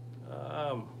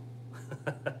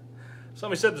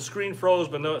 Somebody said the screen froze,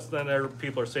 but no, then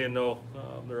people are saying no,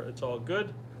 it's all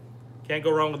good. Can't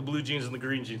go wrong with the blue jeans and the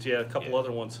green jeans. Yeah, a couple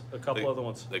other ones.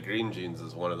 The green jeans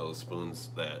is one of those spoons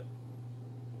that,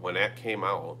 when that came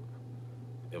out,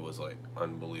 it was like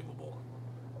unbelievable.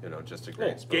 You know, just a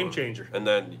great spoon. Game changer. And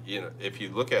then, you know, if you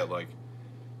look at, like,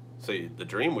 say the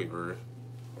Dreamweaver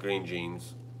green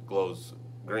jeans glows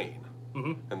green,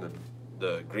 and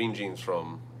the green jeans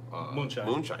from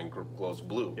Moonshine glows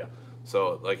blue. Yeah.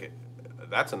 So like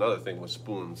that's another thing with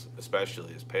spoons,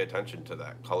 especially, is pay attention to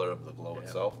that color of the glow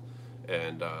itself,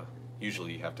 and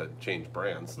usually you have to change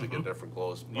brands to get different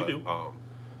glows. You do.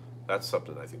 That's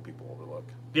something I think people overlook.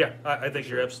 Yeah, I think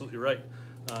you're absolutely right.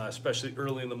 Especially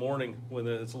early in the morning when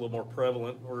it's a little more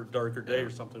prevalent, or a darker day or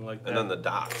something like that. And then the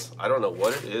dots. I don't know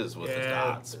what it is with the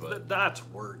dots, but the dots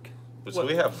work. So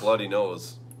we have Bloody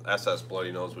Nose, SS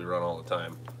Bloody Nose we run all the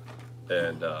time,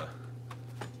 and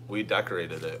we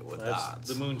decorated it with dots.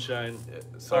 The Moonshine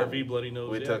So RV Bloody Nose.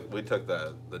 We took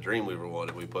the Dreamweaver one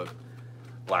and we put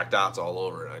black dots all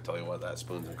over, and I tell you what, that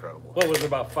spoon's incredible. What was it,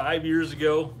 about 5 years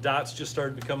ago? Dots just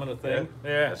started becoming a thing.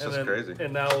 Yeah, it's just crazy.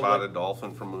 And now Spotted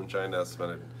Dolphin from Moonshine, that's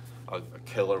been a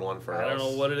killer one for us. I don't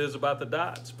know what it is about the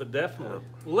dots, but definitely.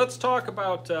 Yeah. Let's talk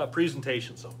about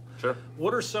presentations, though. Sure.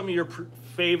 What are some of your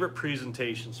favorite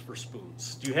presentations for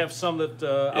spoons? Do you have some that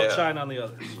outshine on the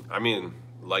others? I mean,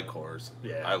 light cores.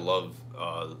 Yeah. I love,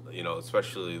 you know,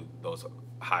 especially those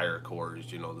higher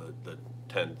cores, you know, the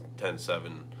 10,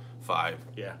 7, 5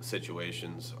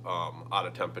 situations, out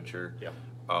of temperature.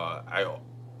 Yeah.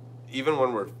 Even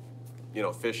when we're, you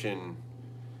know, fishing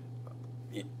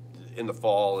in the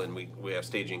fall and we have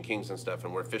staging kings and stuff,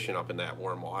 and we're fishing up in that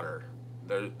warm water,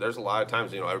 there's a lot of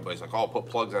times, you know, everybody's like, oh, put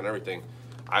plugs on everything.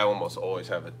 I almost always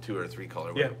have a 2 or 3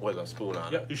 color with a spoon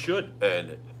on Yeah, it. you should.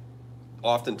 And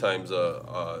oftentimes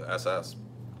SS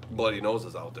bloody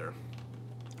noses out there.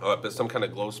 If it's some kind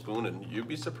of glow spoon, and you'd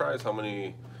be surprised how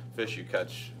many fish you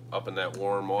catch up in that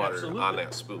warm water Absolutely. on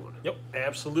that spoon. Yep,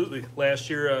 absolutely. Last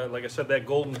year, like I said, that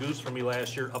golden goose for me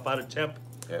last year, up out of temp,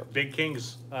 big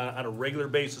kings on a regular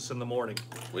basis in the morning.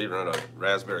 We run a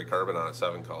raspberry carbon on a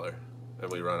 7 color,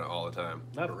 and we run it all the time.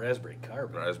 Not a raspberry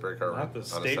carbon. Raspberry carbon. Not the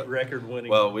state record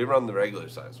winning. Well, we run the regular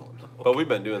size one, but we've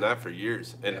been doing that for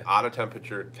years. And out of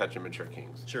temperature, catching mature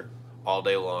kings. Sure. All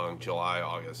day long, July,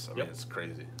 August. I mean, it's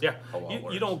crazy. Yeah,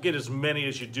 you don't get as many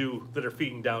as you do that are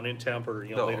feeding down in temp or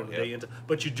later in the day,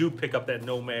 but you do pick up that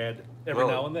nomad every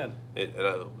now and then.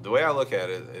 The way I look at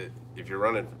it, if you're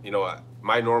running,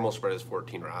 my normal spread is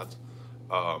 14 rods.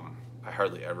 I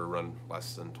hardly ever run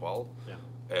less than 12. Yeah.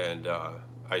 And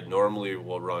I normally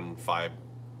will run 5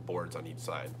 boards on each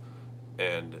side,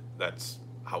 and that's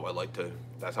how I like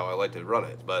to run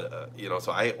it. But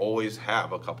so I always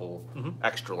have a couple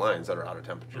extra lines that are out of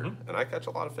temperature, and I catch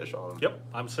a lot of fish on them. Yep,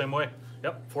 I'm the same way.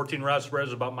 Yep, 14 rod spread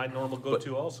is about my normal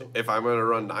go-to. Also, if I'm going to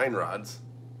run 9 rods,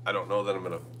 I don't know that I'm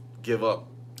going to give up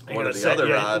one of the other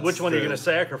rods. Which one are you going to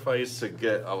sacrifice to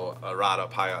get a rod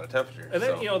up high out of temperature? And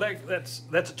then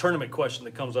that's a tournament question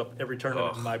that comes up every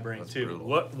tournament in my brain too.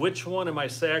 Brutal. Which one am I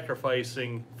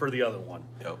sacrificing for the other one?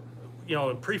 Yep.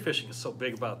 And pre-fishing is so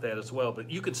big about that as well, but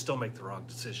you can still make the wrong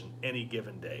decision any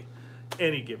given day.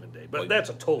 But that's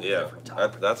a totally different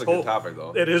topic. That's a good topic,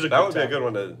 though. It is a good topic. That would topic. be a good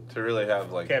one to really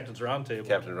have, like, Captain's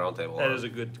Roundtable. That is a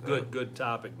good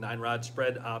topic. 9 rod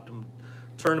spread, optimum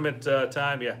tournament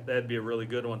time. Yeah, that'd be a really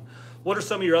good one. What are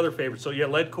some of your other favorites? So,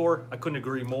 lead core. I couldn't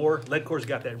agree more. Lead core's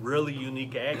got that really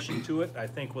unique action to it. I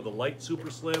think with a light super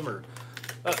slim or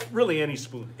really any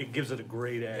spoon, it gives it a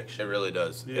great action. It really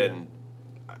does. Yeah. And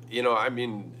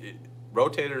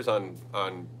rotators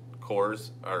on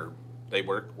cores they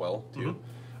work well too.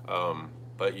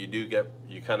 But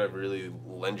you kind of really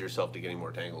lend yourself to getting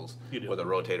more tangles with a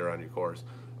rotator on your cores,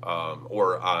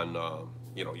 or on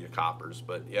your coppers.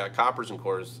 But yeah, coppers and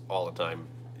cores all the time.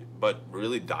 But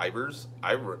really divers,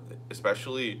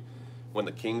 especially when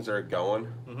the kings are going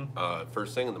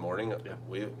first thing in the morning.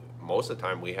 Most of the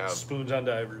time we have spoons on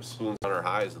divers. Spoons on our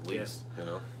highs at least.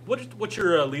 What's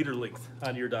your leader length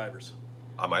on your divers?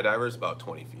 On my divers, about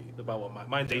 20 feet. About what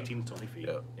mine's 18 to 20 feet.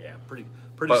 Yeah, pretty.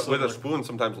 But similar. with a spoon,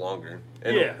 sometimes longer.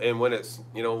 And, and when it's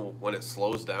when it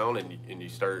slows down and you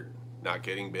start not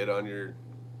getting bit on your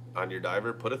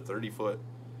diver, put a 30-foot.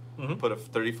 Put a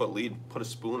 30-foot lead, put a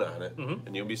spoon on it,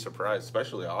 and you'll be surprised,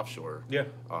 especially offshore. Yeah.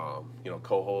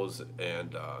 Cohos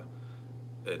and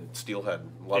steelhead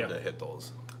love to hit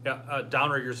those. Yeah,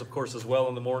 downriggers, of course, as well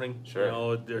in the morning.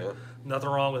 Sure. There's nothing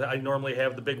wrong with it. I normally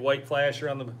have the big white flasher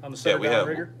on the center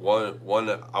downrigger. Have one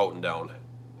out and down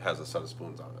has a set of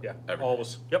spoons on it. Yeah,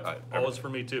 always. Yep, always for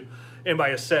me too. And by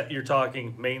a set, you're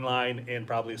talking main line and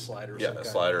probably a slider. Yeah, a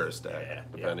slider or a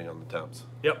stack, depending on the temps.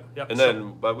 Yep. And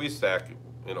then, but we stack.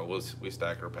 We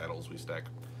stack our paddles. We stack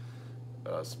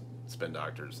spin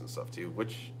doctors and stuff too,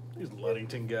 which. These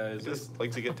Ludington guys just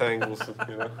like to get tangles.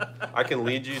 I can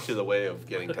lead you to the way of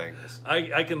getting tangles.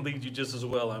 I can lead you just as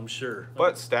well, I'm sure.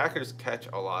 But stackers catch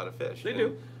a lot of fish. They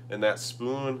do. And that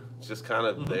spoon is just kind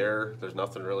of there. There's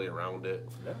nothing really around it.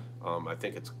 Yeah. I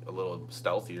think it's a little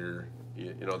stealthier,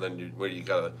 than where you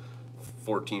got a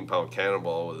 14-pound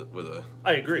cannonball with a.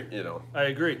 I agree. I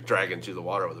agree. Dragging through the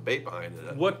water with a bait behind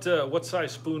it. What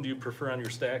size spoon do you prefer on your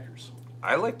stackers?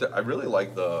 I really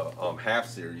like the half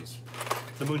series.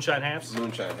 The Moonshine Halves?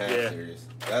 Moonshine Half series.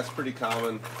 That's pretty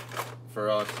common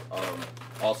for us.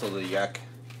 Also the Yek.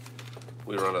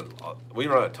 We run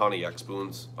a ton of Yek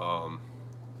spoons.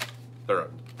 They're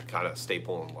kind of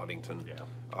staple in Ludington.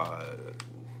 Yeah.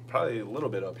 Probably a little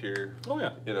bit up here. Oh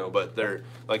yeah. But they're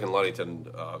like in Ludington.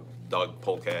 Doug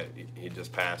Polecat, he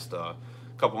just passed a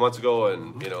couple months ago,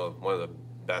 and one of the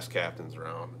best captains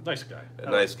around. Nice guy.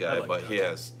 Nice guy, but he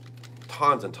has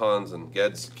tons and tons, and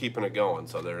Ged's keeping it going,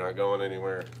 so they're not going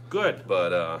anywhere. Good.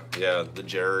 But the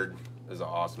Jared is an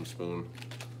awesome spoon.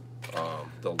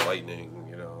 The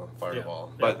Lightning,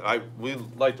 Fireball. Yeah. But we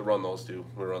like to run those too.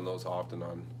 We run those often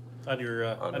on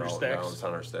your stacks.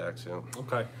 On our stacks, yeah.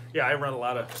 Okay. Yeah, I run a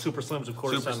lot of super slims, of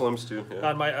course. Super slims too. Yeah.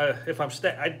 On my if I'm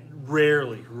I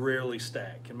rarely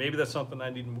stack, and maybe that's something I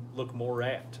need to look more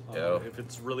at. If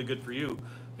it's really good for you.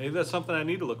 Maybe that's something I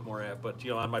need to look more at. But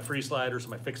on my free sliders,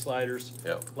 my fixed sliders,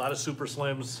 a lot of super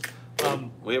slims.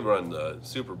 We run the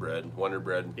Super Bread, Wonder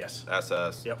Bread,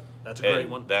 SS. Yep, that's a great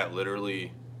one. That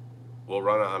literally will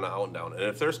run on out and down. And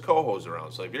if there's cohos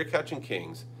around, so if you're catching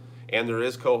kings and there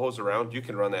is cohos around, you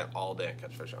can run that all day and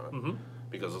catch fish on it.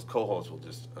 Because those cohos will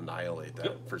just annihilate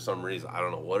that for some reason. I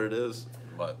don't know what it is,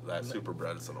 but that super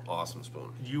bread is an awesome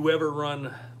spoon. You ever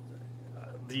run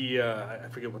I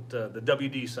forget what the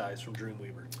WD size from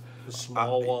Dreamweaver? The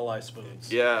small walleye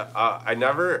spoons. Yeah, I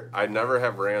never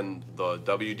have ran the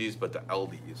WDs, but the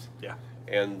LDs. Yeah.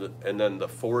 And then the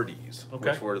 4Ds,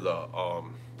 Okay. which were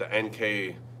the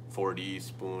NK 4D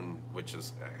spoon, which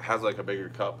has like a bigger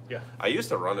cup. Yeah. I used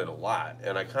to run it a lot,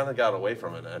 and I kind of got away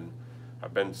from it, and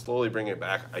I've been slowly bringing it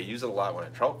back. I use it a lot when I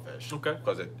trout fish. Okay.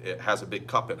 Because it has a big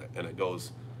cup in it, and it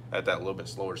goes at that little bit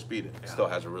slower speed. It still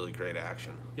has a really great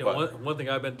action. Yeah, one thing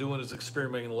I've been doing is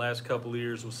experimenting the last couple of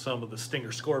years with some of the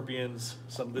Stinger Scorpions,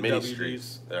 some of the Mini WDs.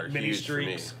 streaks are mini huge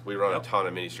streaks. for me. We run a ton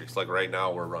of mini streaks. Like right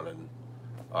now, we're running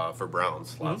for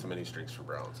browns, lots of mini streaks for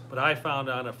browns. But I found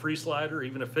on a free slider,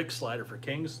 even a fixed slider for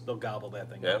kings, they'll gobble that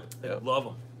thing up. They love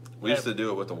them. We used to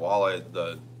do it with the walleye,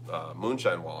 the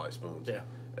moonshine walleye spoons. Yeah.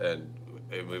 And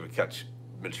we would catch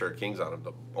mature kings on them.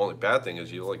 The only bad thing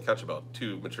is you only catch about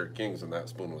 2 mature kings, and that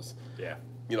spoon was,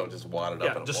 just wadded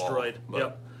up in a destroyed. ball.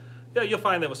 Yep. Yeah, you'll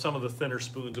find that with some of the thinner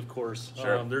spoons, of course.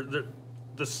 Sure.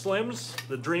 The Slims,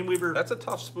 the Dreamweaver. That's a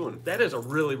tough spoon. That is a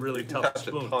really, really tough Catch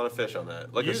spoon. a ton of fish on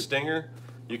that. Like a stinger,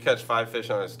 you catch 5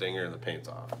 fish on a stinger and the paint's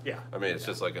off. Yeah. I mean, it's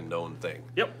just like a known thing.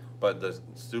 Yep. But the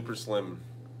super slim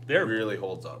really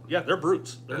holds up. Yeah, they're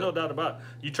brutes. There's no doubt about it.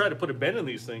 You try to put a bend in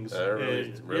these things. They're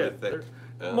really thick.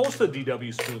 Yeah. Most of the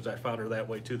DW spoons I found are that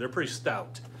way too. They're pretty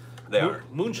stout. They are.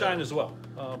 Moonshine as well.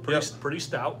 Pretty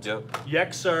stout. Yep.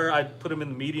 Yeks I put them in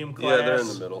the medium class. Yeah, they're in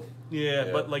the middle. Yeah,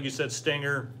 but like you said,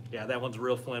 Stinger, that one's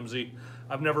real flimsy.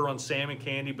 I've never run salmon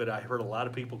candy, but I heard a lot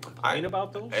of people complain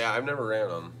about those. Yeah, I've never ran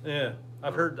them. Yeah,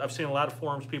 I've seen a lot of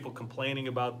forums people complaining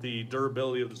about the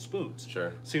durability of the spoons.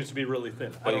 Sure. Seems to be really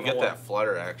thin. But you get that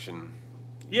flutter action.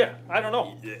 Yeah, I don't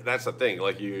know. That's the thing.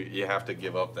 Like you have to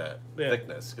give up that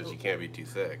thickness because you can't be too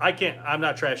thick. I'm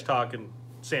not trash talking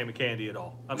salmon candy at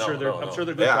all. I'm sure they're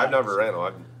good. Yeah, products. I've never ran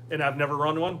them. And I've never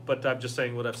run one, but I'm just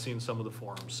saying what I've seen some of the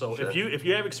forums. So if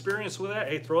you have experience with that,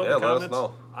 hey, throw it in the comments. Let us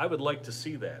know. I would like to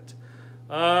see that.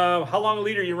 How long a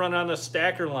leader you run on a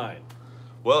stacker line?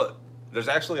 Well, there's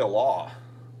actually a law.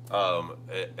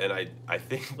 And I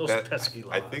think those pesky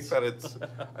laws. I think that it's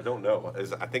I don't know.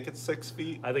 I think it's 6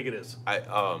 feet. I think it is.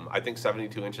 I think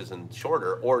 72 inches and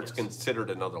shorter, or it's considered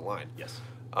another line. Yes.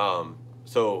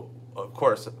 So of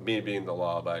course, me being the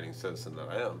law-abiding citizen that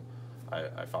I am,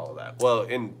 I follow that. Well,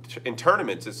 in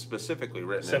tournaments, it's specifically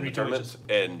written 72 in tournaments,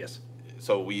 inches. and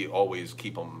so we always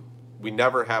keep them. We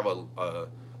never have a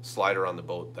slider on the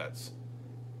boat that's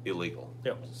illegal.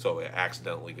 Yep. So it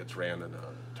accidentally gets ran in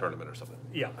a tournament or something.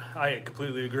 Yeah, I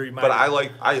completely agree. But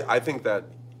I think that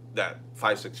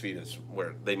 5-6 feet is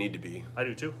where they need to be. I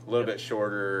do too. A little bit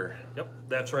shorter. Yep,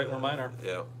 that's right where mine are.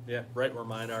 Yeah. Yeah, right where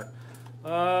mine are.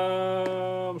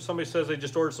 Somebody says they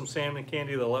just ordered some salmon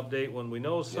candy. They'll update when we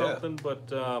know something. But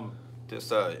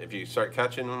just if you start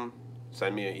catching them,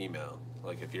 send me an email.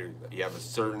 Like if you have a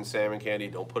certain salmon candy,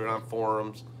 don't put it on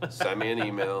forums. Send me an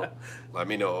email. Let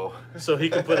me know. So he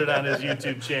can put it on his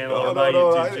YouTube channel or my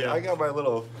YouTube channel. I got my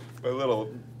little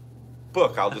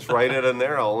book. I'll just write it in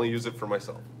there. I'll only use it for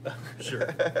myself. Sure.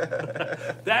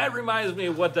 That reminds me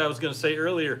of what I was going to say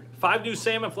earlier. 5 new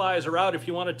salmon flies are out if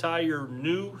you want to tie your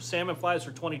new salmon flies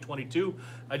for 2022.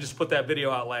 I just put that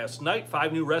video out last night.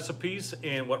 5 new recipes.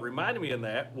 And what reminded me of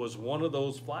that was one of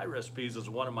those fly recipes is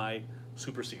one of my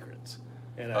super secrets.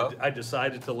 And I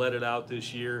decided to let it out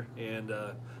this year. And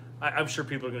I'm sure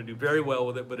people are going to do very well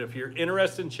with it. But if you're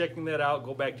interested in checking that out,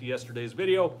 go back to yesterday's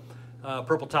video.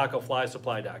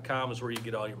 PurpleTacoFlySupply.com is where you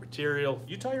get all your material.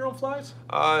 You tie your own flies?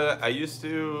 I used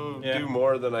to do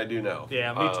more than I do now.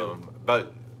 Yeah, me too.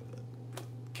 But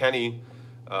Kenny,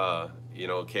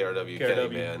 KRW Kenny,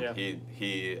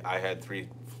 man, I had three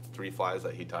flies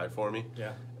that he tied for me.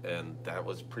 Yeah. And that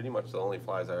was pretty much the only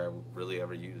flies I really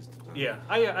ever used. Yeah,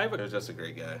 he was just a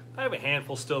great guy. I have a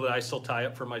handful still that I still tie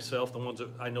up for myself, the ones that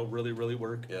I know really, really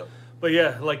work. Yeah. But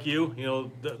yeah, like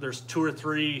there's 2 or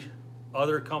 3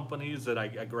 other companies that I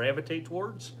gravitate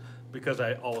towards because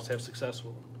I always have success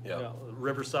with them. Yeah.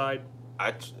 Riverside.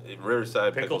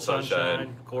 Riverside, Pickle Sunshine,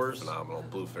 of course. Phenomenal.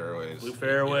 Blue Fairways. Blue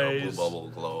Fairways. Blue Bubble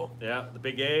Glow. Yeah, the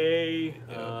Big A.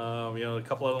 Yeah. A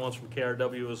couple other ones from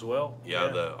KRW as well. Yeah,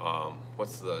 the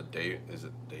what's the day? Is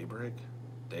it Daybreak?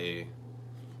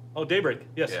 Oh, Daybreak.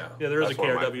 Yes. Yeah, there is a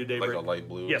KRW Daybreak. Like a light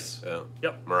blue. Yes. Yeah.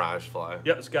 Yep. Mirage fly.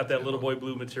 Yep, it's got that little boy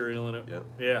blue material in it.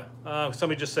 Yeah. Yeah.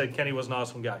 Somebody just said Kenny was an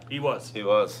awesome guy. He was. He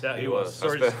was. Yeah, he was.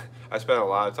 I spent a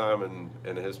lot of time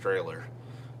in his trailer.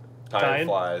 Tying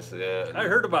flies, yeah. I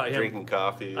heard about him. Drinking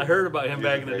coffee. I heard about him He's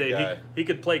back a in the great day. guy. He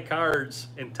could play cards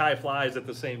and tie flies at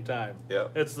the same time.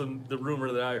 Yep. That's the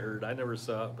rumor that I heard. I never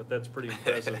saw it, but that's pretty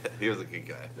impressive. He was a good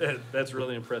guy. That's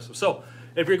really impressive. So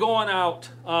if you're going out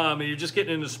and you're just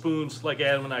getting into spoons like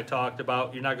Adam and I talked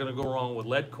about, you're not going to go wrong with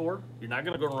lead core. You're not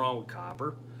going to go wrong with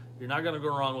copper. You're not going to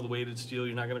go wrong with weighted steel.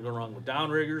 You're not going to go wrong with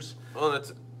downriggers. Well,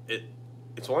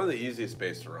 it's one of the easiest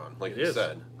baits to run, like you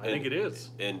said. I think it is.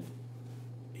 And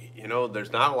you know,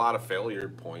 there's not a lot of failure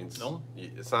points. No.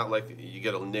 It's not like you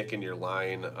get a nick in your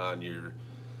line on your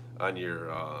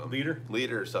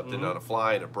leader or something on a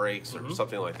fly and it breaks or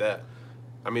something like that.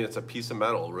 I mean, it's a piece of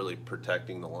metal really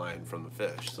protecting the line from the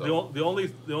fish. So the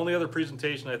only other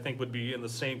presentation I think would be in the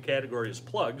same category as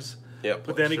plugs. yeah,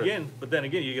 But then again,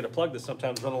 you get a plug that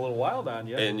sometimes run a little wild on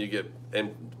you.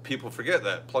 and people forget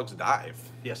that plugs dive.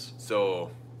 Yes.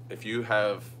 So if you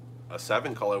have a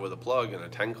 7 color with a plug and a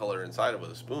 10 color inside it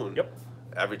with a spoon, Yep.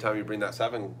 every time you bring that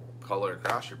 7 color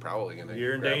across, you're probably going to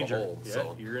You're in grab danger. a hold. Yeah,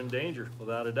 So you're in danger,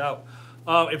 without a doubt.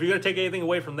 If you're going to take anything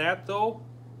away from that, though,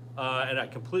 and I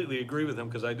completely agree with him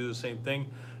because I do the same thing,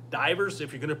 divers,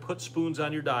 if you're going to put spoons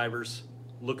on your divers,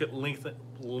 look at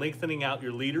lengthening out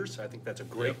your leaders. I think that's a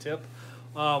great tip.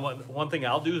 One thing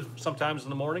I'll do sometimes in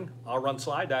the morning, I'll run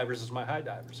slide divers as my high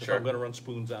divers if Sure. I'm going to run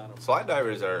spoons on them. slide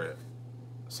divers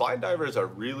are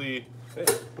really, hey,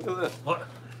 look at this. What?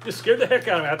 You scared the heck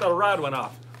out of me. I thought a rod went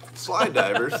off. Slide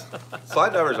divers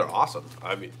are awesome.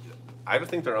 I mean, I don't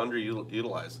think they're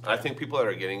underutilized. I think people that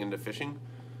are getting into fishing,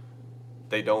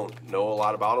 they don't know a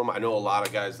lot about them. I know a lot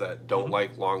of guys that don't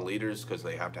like long leaders because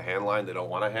they have to hand line. They don't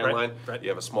want to hand line. Right. You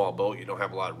have a small boat. You don't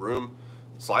have a lot of room.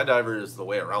 Slide diver is the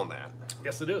way around that.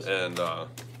 Yes, it is. And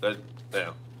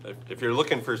if you're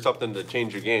looking for something to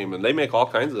change your game, and they make all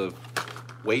kinds of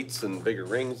weights and bigger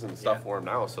rings and stuff for them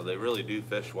now, so they really do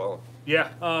fish well. Yeah.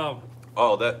 Oh,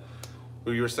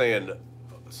 you were saying.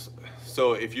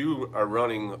 So if you are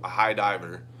running a high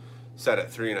diver set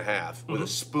at 3.5 with a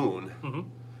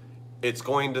spoon, it's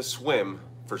going to swim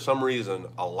for some reason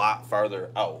a lot farther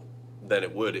out than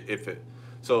it would if it.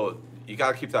 So you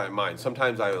got to keep that in mind.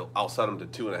 Sometimes I'll set them to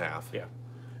 2.5 Yeah.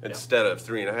 instead of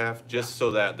 3.5, just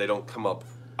so that they don't come up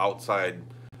outside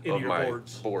In of your my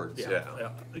boards. Yeah.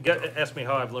 Ask me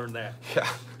how I've learned that. Yeah.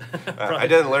 I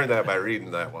didn't learn that by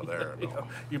reading that one there. No.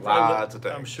 You Lots of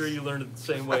times. I'm sure you learned it the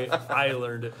same way I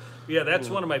learned it. Yeah, that's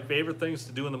one of my favorite things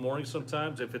to do in the morning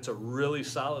sometimes. If it's a really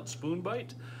solid spoon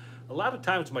bite, a lot of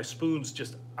times my spoons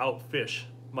just outfish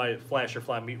my flash or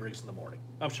fly meat rigs in the morning.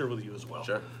 I'm sure with you as well.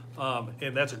 Sure.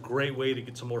 And that's a great way to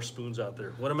get some more spoons out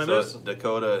there. What am I So missing?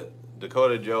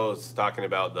 Dakota Joe's talking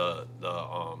about the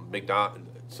McDonald.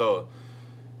 So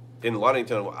in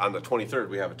Ludington on the 23rd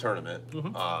we have a tournament.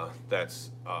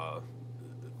 That's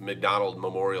McDonald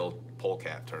Memorial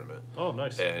Polecat Tournament. Oh,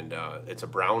 nice. And it's a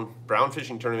brown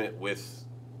fishing tournament with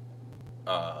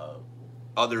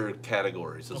other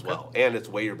categories as well, and it's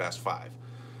weigh your best 5.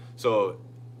 So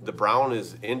the brown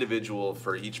is individual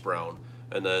for each brown,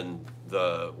 and then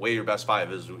the weigh your best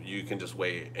 5 is you can just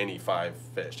weigh any 5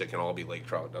 fish. It can all be lake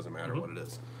trout, doesn't matter what it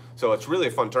is. So it's really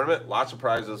a fun tournament, lots of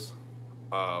prizes.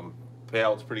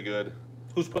 Payout's pretty good.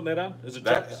 Who's putting that on? Is it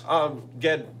Chuck's?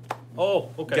 Ged Oh,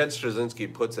 okay. Ged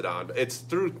Straczynski puts it on. It's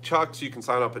through Chuck's. You can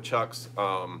sign up at Chuck's.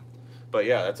 But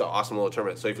yeah, that's an awesome little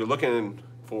tournament. So if you're looking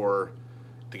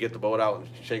to get the boat out and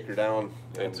shake her down,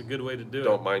 That's a good way to do it.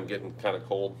 don't mind getting kind of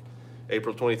cold,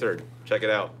 April 23rd. Check it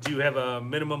out. Do you have a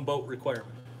minimum boat requirement?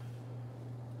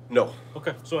 No,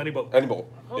 Okay, so any boat. any boat.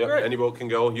 Oh, Yep, great. any boat can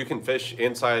go. You can fish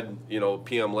inside,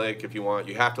 PM Lake if you want.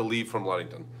 You have to leave from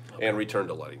Ludington and return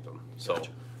to Ludington. So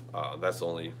Gotcha. that's the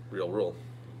only real rule.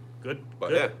 Good. But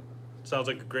good. Sounds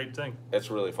like a great thing. It's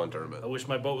a really fun tournament. I wish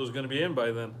my boat was going to be in by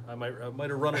then. I might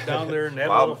have run it down there and have a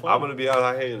Well, little fun. I'm going to be on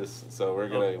hiatus, so we're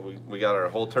gonna we got our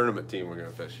whole tournament team. We're gonna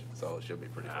fish, so it should be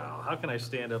pretty fun. Wow, how can I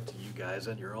stand up to you guys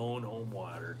on your own home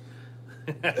water?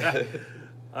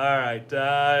 All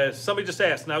right. Somebody just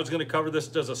asked, and I was going to cover this.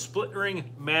 Does a split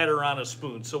ring matter on a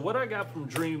spoon? So what I got from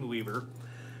Dreamweaver,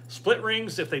 split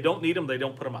rings, if they don't need them, they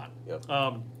don't put them on. Yep.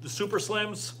 The Super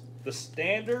Slims, the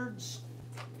Standards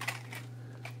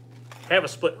have a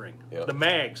split ring. Yep. The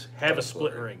Mags have a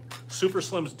split ring. Super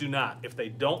Slims do not. If they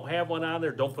don't have one on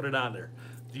there, don't put it on there.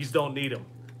 These don't need them.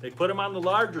 They put them on the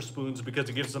larger spoons because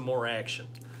it gives them more action.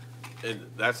 And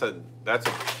that's a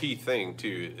key thing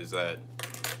too, is that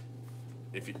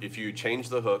if you change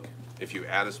the hook, if you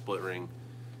add a split ring,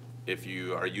 if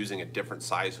you are using a different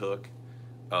size hook,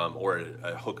 or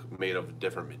a hook made of a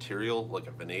different material, like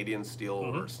a vanadium steel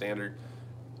or standard,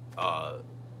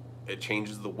 it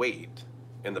changes the weight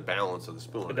and the balance of the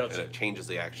spoon, It does. and it changes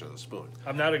the action of the spoon.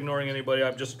 I'm not ignoring anybody.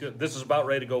 I'm just good. This is about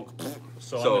ready to go.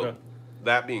 So I'm gonna.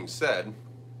 That being said,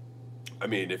 I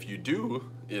mean, if you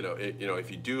do,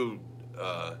 if you do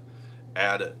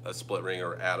add a split ring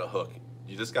or add a hook,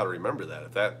 you just got to remember that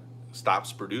if that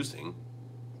stops producing,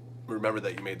 remember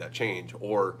that you made that change.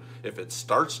 Or if it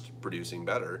starts producing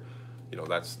better,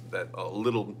 those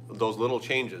little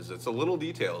changes. It's the little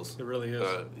details. It really is.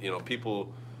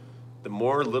 People, the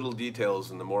more little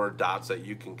details and the more dots that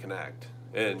you can connect.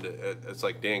 And it's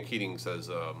like Dan Keating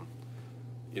says,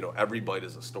 every bite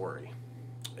is a story.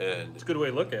 And it's a good way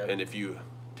to look at it. And if you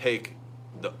take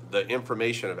the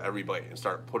information of every bite and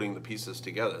start putting the pieces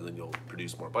together, then you'll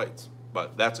produce more bites.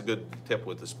 But that's a good tip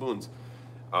with the spoons.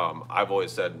 I've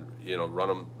always said,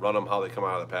 run them how they come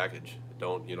out of the package.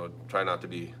 Don't, try not to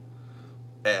be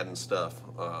adding stuff.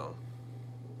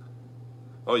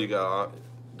 You got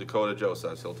Dakota Joe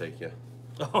says he'll take you.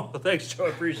 Oh, thanks, Joe. I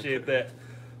appreciate that.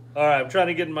 All right, I'm trying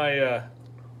to get my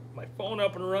my phone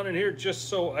up and running here just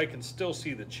so I can still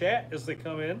see the chat as they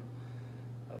come in.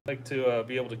 I'd like to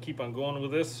be able to keep on going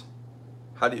with this.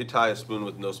 How do you tie a spoon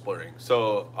with no split ring?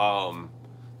 So,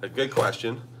 a good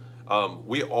question.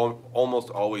 We almost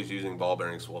always using ball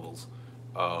bearing swivels.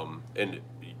 And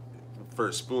for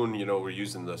a spoon, we're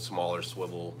using the smaller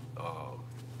swivel,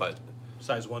 but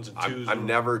size 1s and 2s. I'm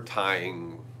never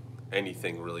tying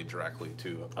anything really directly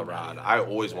to a rod. I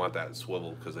always want that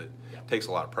swivel because it takes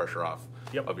a lot of pressure off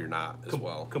of your knot as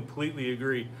well. Completely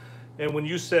agree. And when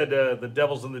you said the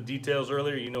devil's in the details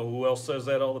earlier, you know who else says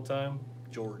that all the time?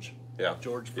 George. Yeah.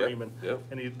 George Freeman. Yep.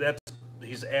 And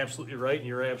he's absolutely right, and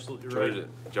you're absolutely right.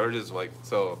 George is like,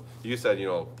 so you said,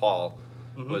 Paul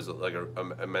was like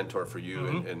a mentor for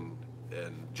you, and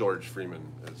George Freeman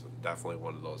is definitely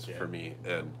one of those for me.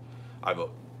 And I've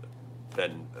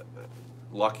been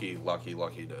lucky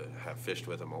to have fished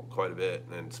with him quite a bit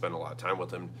and spend a lot of time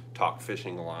with him, talk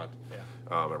fishing a lot. Yeah.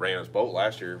 I ran his boat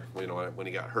last year, when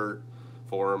he got hurt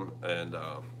for him, and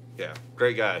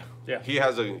great guy. Yeah. He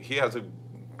has a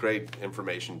great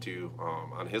information too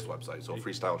on his website, so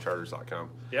freestylecharters.com.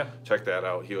 Yeah. Check that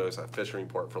out. He was a fishing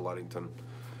report for Ludington.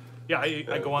 Yeah,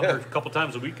 I go on there a couple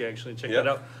times a week actually and check that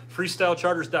out.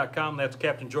 Freestylecharters.com. That's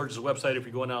Captain George's website. If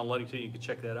you're going down in Ludington, you can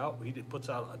check that out. He puts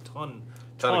out a ton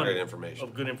of great information.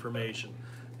 Of good information.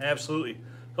 Absolutely.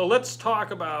 So let's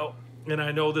talk about, and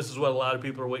I know this is what a lot of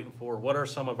people are waiting for, what are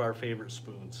some of our favorite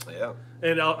spoons? Yeah.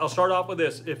 And I'll start off with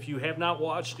this. If you have not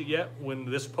watched it yet, when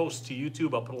this posts to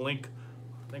YouTube, I'll put a link,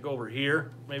 I think over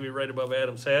here, maybe right above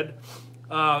Adam's head.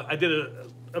 I did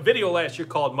a video last year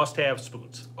called Must-Have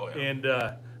Spoons. Oh, yeah. And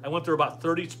I went through about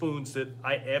 30 spoons that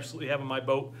I absolutely have in my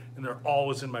boat, and they're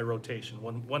always in my rotation,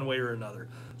 one way or another.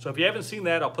 So if you haven't seen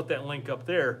that, I'll put that link up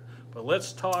there. But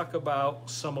let's talk about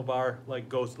some of our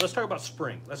goes. Let's talk about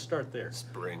spring. Let's start there.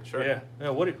 Spring, sure. Yeah.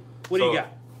 What do you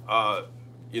got?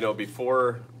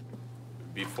 Before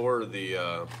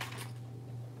the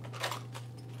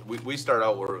we start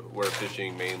out we're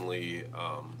fishing mainly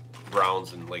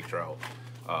browns and lake trout,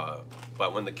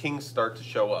 but when the kings start to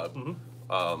show up,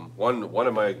 one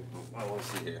of my, I want to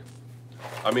see here.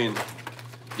 I mean,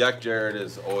 Yak Jared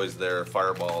is always there.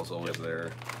 Fireball is always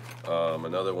there.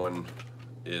 Another one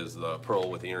is the pearl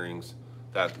with earrings.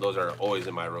 Those are always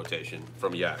in my rotation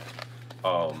from Yak.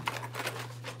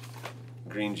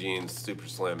 Green jeans, super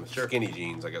slim, skinny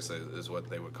jeans, I guess is what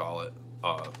they would call it.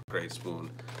 Great spoon.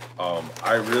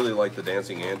 I really like the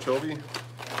dancing anchovy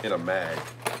in a mag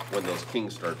when those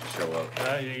kings start to show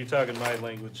up. You're talking my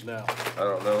language now. I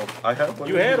don't know. I have one.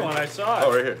 You had one. I saw it.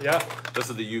 Oh, right here. Yeah. This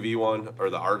is the UV one, or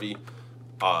the RV.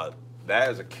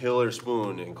 That is a killer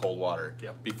spoon in cold water.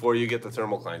 Yep. Before you get the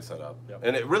thermocline set up. Yep.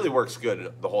 And it really works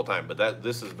good the whole time, but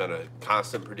this has been a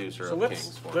constant producer of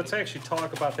kings for me. Let's actually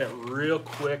talk about that real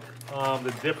quick.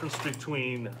 The difference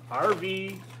between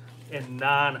RV and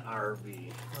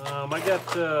non-RV. I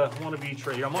got one of each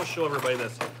right here. I'm going to show everybody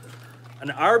this. An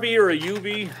RV or a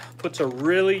UV puts a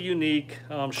really unique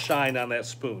shine on that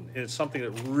spoon. And it's something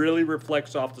that really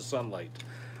reflects off the sunlight.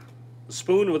 The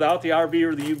spoon without the RV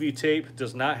or the UV tape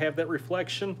does not have that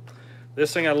reflection.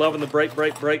 This thing I love in the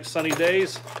bright sunny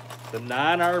days. The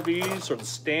non-RVs or the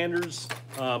standards,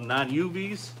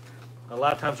 non-UVs, a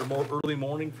lot of times are more early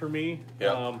morning for me.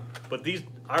 Yeah. But these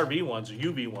RV ones, or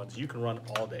UV ones, you can run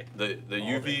all day. The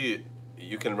UV,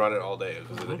 you can run it all day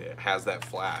because it has that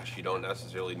flash. You don't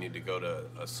necessarily need to go to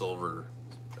a spoon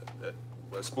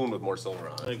with more silver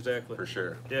on it. Exactly. For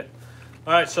sure. Yeah.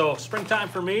 All right, so springtime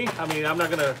for me. I mean, I'm not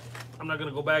gonna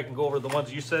go back and go over the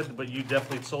ones you said, but you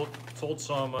definitely sold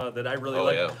some that I really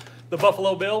like. Yeah. The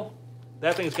Buffalo Bill.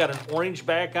 That thing's got an orange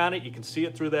back on it. You can see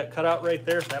it through that cutout right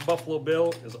there. So that Buffalo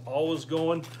Bill is always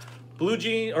going.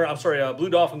 Blue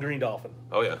dolphin, green dolphin.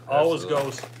 Oh yeah, Always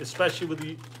absolutely. goes, especially with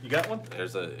the. You got one?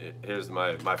 Here's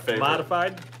my favorite.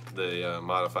 Modified. The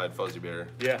modified fuzzy bear.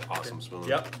 Yeah. Awesome spoon.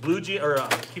 Yep.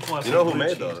 Keep on. You know who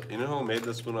made those? You know who made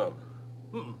this spoon up?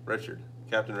 Richard,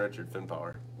 Captain Richard Fin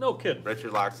Power. No kidding.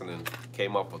 Richard Loxonen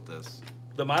came up with this.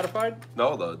 The modified?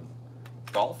 No, the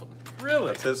dolphin. Really?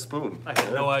 That's his spoon. I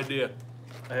had no idea.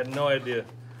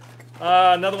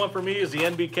 Another one for me is the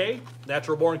NBK,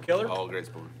 Natural Born Killer. Oh, great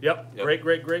spoon. Yep.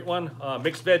 Great one.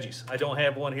 Mixed veggies. I don't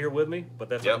have one here with me, but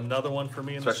that's another one for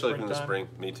me in Especially the springtime. in the spring.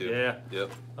 Me too. Yeah.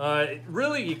 Yep.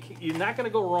 Really, you're not going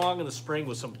to go wrong in the spring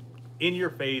with some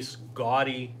in-your-face,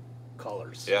 gaudy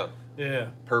colors. Yeah. Yeah.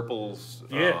 Purples.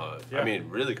 Yeah. I mean,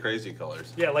 really crazy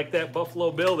colors. Yeah, like that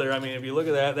Buffalo Bill there. I mean, if you look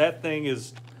at that thing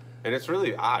is... And it's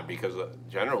really odd because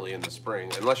generally in the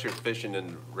spring, unless you're fishing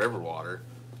in river water,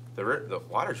 the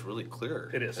water's really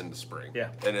clear. It is in the spring. Yeah.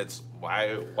 And it's why?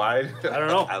 I don't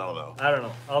know. I don't know. I don't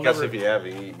know. I guess if you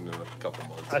haven't eaten in a couple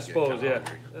months, I suppose, yeah.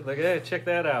 Like, hey, check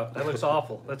that out. That looks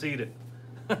awful. Let's eat it.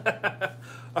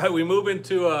 All right, we move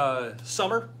into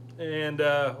summer, and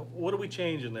what are we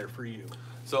changing there for you?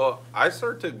 So I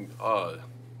start to, I'll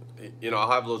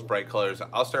have those bright colors.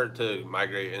 I'll start to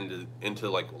migrate into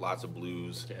like lots of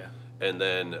blues. Yeah. And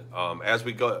then as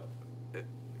we go,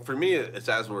 for me, it's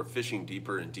as we're fishing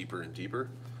deeper and deeper and deeper.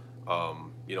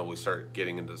 We start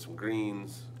getting into some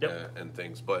greens and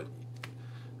things. But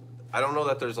I don't know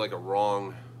that there's like a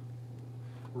wrong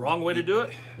way to do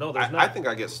it. No, there's not. I think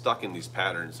I get stuck in these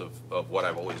patterns of what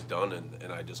I've always done,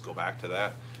 and I just go back to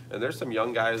that. And there's some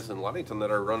young guys in Ludington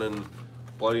that are running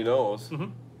bloody nose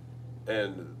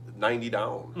and 90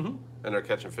 down, and they're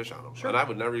catching fish on them. Sure. And I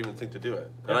would never even think to do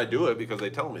it. And I do it because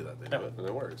they tell me that they do it, and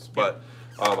it works. But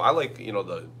I like,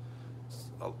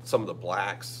 some of the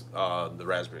blacks, the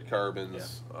raspberry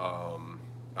carbons.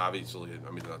 Obviously,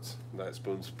 I mean, that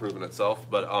spoon's proven itself.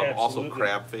 But also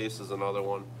crab face is another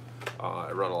one.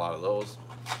 I run a lot of those.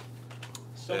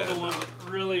 Some of the ones that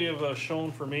really have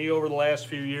shown for me over the last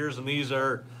few years, and these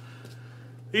are,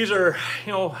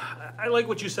 I like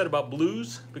what you said about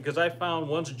blues, because I found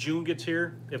once June gets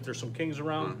here, if there's some kings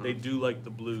around, they do like the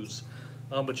blues.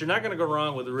 But you're not going to go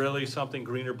wrong with really something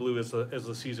green or blue as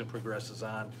the season progresses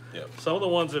on. Yep. Some of the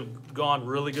ones have gone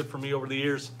really good for me over the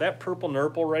years. That purple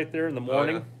nurple right there in the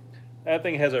morning, that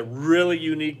thing has a really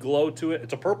unique glow to it.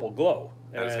 It's a purple glow.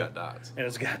 And it's got dots. And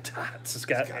it's got dots. It's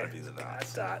got to be the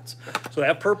dots. So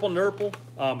that purple nurple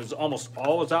is almost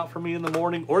always out for me in the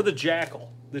morning, or the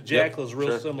jackal. The jackal is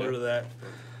real similar to that.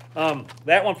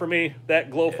 That one for me, that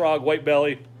glow frog white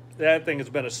belly, that thing has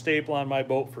been a staple on my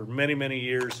boat for many, many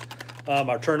years.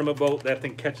 Our tournament boat, that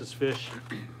thing catches fish.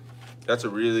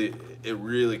 It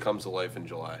really comes to life in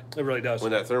July. It really does.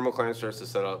 When that thermocline starts to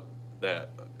set up,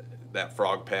 that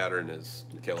frog pattern is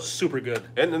killer. Super good.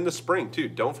 And in the spring too.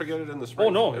 Don't forget it in the spring. Oh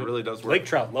no, it really does work. Lake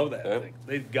trout love that thing.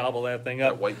 They gobble that thing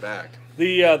up. That white back.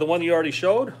 The one you already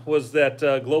showed was that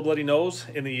glow bloody nose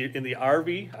in the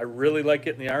RV. I really like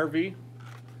it in the RV.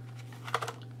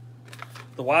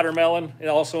 The watermelon,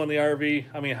 also in the RV.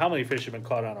 I mean, how many fish have been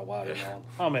caught on a watermelon?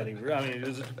 How many? I mean,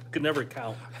 it could never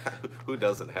count. Who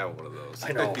doesn't have one of those?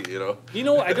 I know. You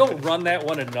know. I don't run that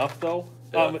one enough though.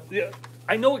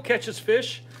 I know it catches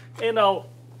fish, and I'll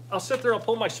sit there. I'll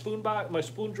pull my spoon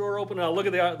drawer open, and I'll look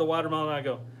at the watermelon, and I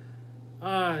go,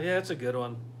 yeah, it's a good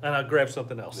one, and I'll grab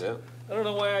something else. Yeah. I don't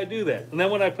know why I do that. And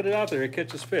then when I put it out there, it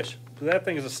catches fish. So that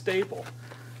thing is a staple.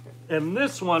 And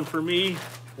this one for me,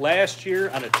 last year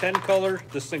on a 10 color,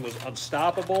 this thing was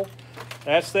unstoppable.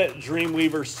 That's that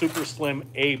Dreamweaver Super Slim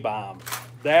A-Bomb.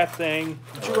 That thing,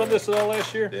 did you run this at all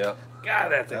last year? Yeah. God,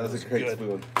 that thing was a great good.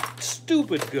 spoon.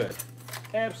 Stupid good.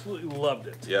 Absolutely loved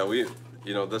it. Yeah,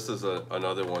 this is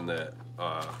another one that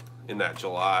in that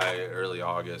July, early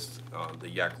August, the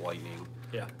Yak Lightning.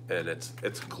 Yeah. And it's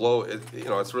glow.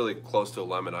 It's really close to a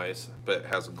lemon ice, but it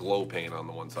has a glow paint on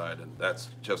the one side, and that's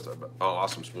just an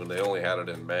awesome spoon. They only had it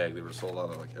in mag. They were sold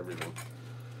out of like everything.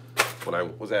 When I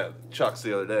was at Chuck's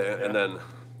the other day, and then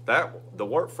the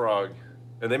Wart Frog,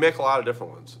 and they make a lot of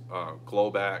different ones: glow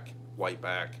back, white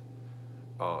back,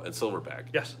 and silver back.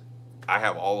 Yes. I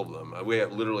have all of them. We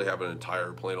literally have an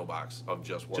entire Plano box of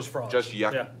just frogs. just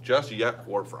Yak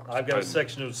Wart Frogs. I've got a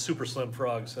section of super slim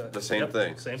frogs. The same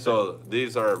thing. So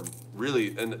these are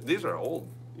really, and these are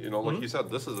old. Like you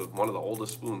said, this is one of the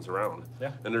oldest spoons around.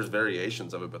 Yeah. And there's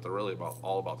variations of it, but they're really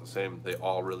all about the same. They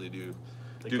all really do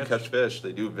catch fish.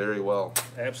 They do very well.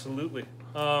 Absolutely.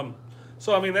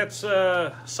 So I mean, that's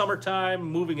summertime,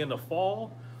 moving into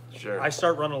fall. Sure. I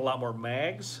start running a lot more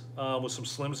mags with some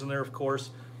slims in there, of course.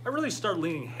 I really start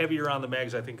leaning heavier on the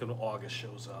mags, I think, when August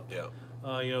shows up.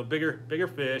 Yeah. Bigger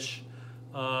fish.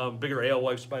 bigger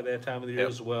alewives by that time of the year Yep.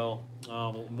 as well.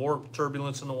 More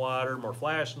turbulence in the water, more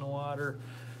flash in the water.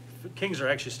 Kings are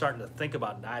actually starting to think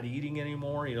about not eating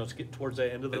anymore. You know, it's getting towards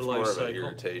the end of their It's life more of cycle. an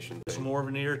irritation It's thing. more of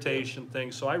an irritation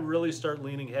thing. So I really start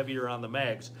leaning heavier on the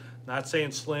mags. Not saying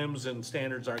slims and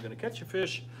standards aren't going to catch a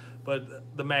fish, but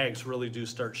the mags really do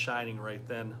start shining right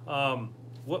then.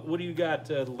 What do you got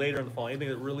later in the fall? Anything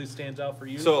that really stands out for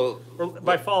you? So, or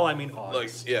by fall I mean like,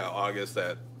 August. yeah, August,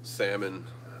 that salmon.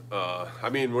 I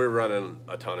mean, we're running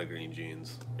a ton of green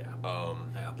jeans. Yeah.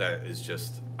 Yeah. That is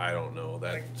just, I don't know,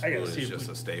 that I gotta spoon see is if just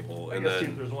we- a staple. I And gotta see if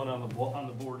then there's one on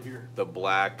the board here. the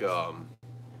black,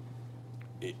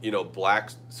 you know,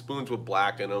 black spoons with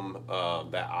black in them.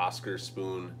 That Oscar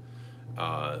spoon,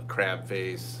 crab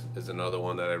face is another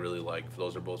one that I really like.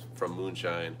 Those are both from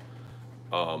Moonshine.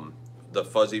 The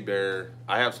Fuzzy Bear,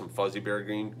 I have some Fuzzy Bear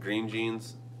green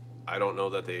jeans. I don't know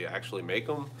that they actually make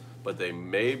them, but they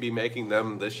may be making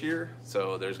them this year.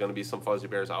 So there's going to be some Fuzzy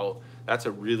Bears out. That's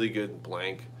a really good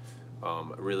blank. I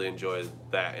really enjoy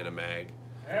that in a mag.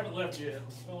 I haven't left yet.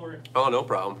 Don't worry. Oh, no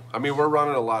problem. I mean, we're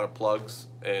running a lot of plugs,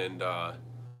 and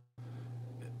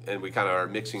we kind of are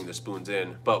mixing the spoons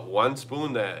in. But one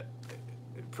spoon that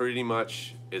pretty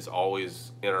much is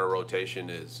always in our rotation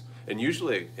is, and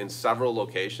usually in several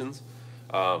locations,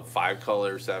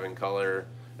 5-color, 7-color,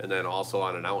 and then also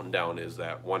on an out and down is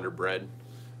that Wonder Bread,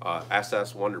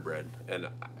 SS Wonder Bread. And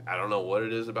I don't know what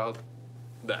it is about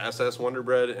the SS Wonder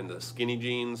Bread and the skinny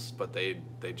jeans, but they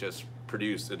just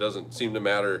produce. It doesn't seem to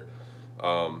matter.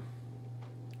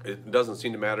 It doesn't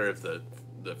seem to matter if the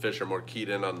fish are more keyed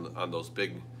in on those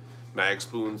big mag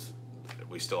spoons.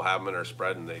 We still have them in our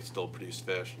spread, and they still produce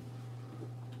fish.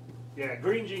 Yeah,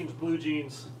 green jeans, blue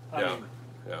jeans. Yeah,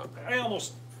 yeah. I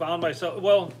almost found myself,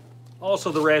 well,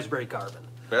 also the raspberry carbon.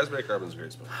 Raspberry carbon's a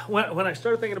great spoon. When I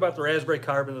started thinking about the raspberry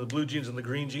carbon and the blue jeans and the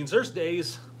green jeans, there's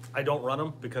days I don't run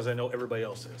them because I know everybody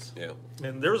else is. Yeah.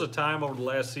 And there was a time over the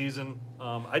last season,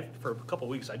 for a couple of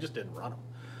weeks, I just didn't run them.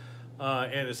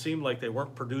 And it seemed like they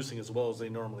weren't producing as well as they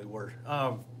normally were.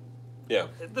 Yeah.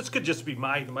 This could just be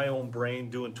my own brain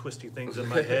doing twisty things in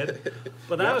my head.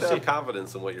 But You have to honestly, have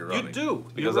confidence in what you're running. you do.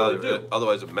 Because You really do.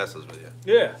 otherwise it messes with you.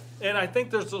 Yeah, and I think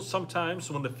there's those sometimes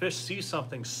when the fish see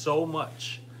something so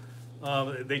much,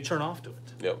 they turn off to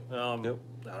it. Yep. Yep.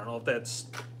 I don't know if that's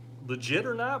legit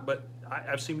or not, but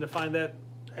I've seemed to find that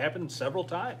happen several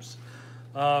times.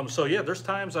 So yeah, there's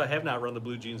times I have not run the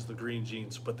blue jeans, the green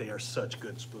jeans, but they are such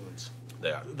good spoons.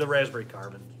 Yeah. The raspberry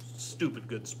carbon, stupid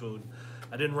good spoon.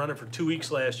 I didn't run it for 2 weeks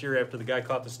last year after the guy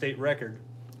caught the state record.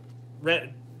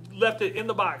 Left it in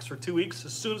the box for 2 weeks.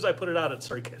 As soon as I put it out, it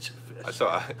started catching fish.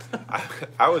 So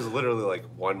I was literally like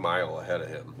 1 mile ahead of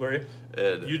him. Were you?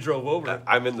 And You drove over it.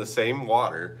 I'm in the same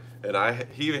water, and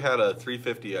he had a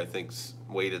 350, I think,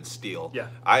 weighted steel. Yeah.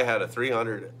 I had a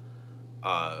 300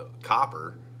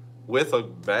 copper with a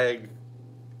bag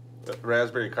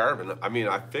raspberry carbon. I mean,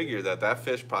 I figured that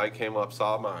fish probably came up,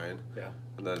 saw mine, Yeah.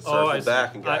 and then Oh, I surfed see.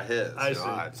 back and got I his. see.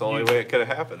 It's the only way it could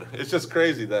have happened. It's just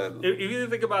crazy that, If you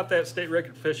think about that state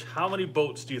record fish, how many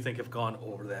boats do you think have gone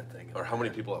over that thing? or how many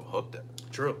people have hooked it.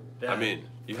 True. Yeah. I mean,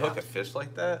 you hook a fish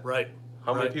like that. Right.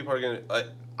 How many Right. people are gonna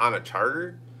on a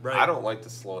charter? Right. I don't like to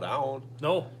slow down.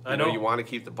 No, I You know. know, you want to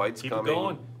keep the bites Keep it coming.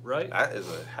 going. Right. That is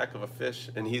a heck of a fish.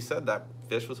 And he said that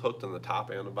fish was hooked on the top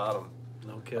and the bottom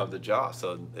No kidding. of the jaw,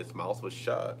 so its mouth was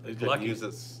shut. It He's couldn't lucky. use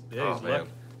its. Yeah, oh he's man,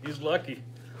 lucky. He's lucky.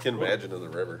 can imagine in the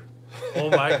river. Oh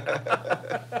my!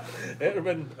 That would have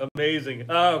been amazing.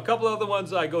 A couple other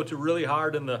ones I go to really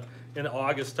hard in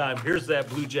August time. Here's that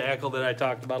blue jackal that I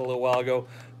talked about a little while ago.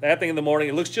 That thing in the morning,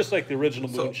 it looks just like the original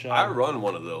So moonshine. I run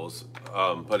one of those,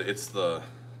 but it's the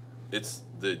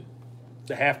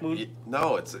the half moon.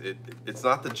 no, it's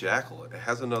not the jackal. It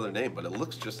has another name, but it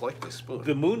looks just like the spoon.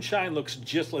 The moonshine looks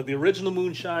just like the original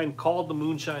moonshine, called the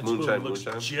moonshine spoon. Moonshine, Looks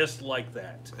moonshine? just like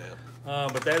that. Yeah.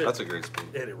 But that is, That's a great spoon.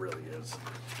 it really is.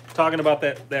 Talking about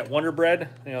that Wonder Bread,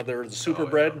 you know, there's the Super Oh,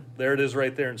 yeah. Bread. There it is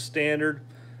right there in standard.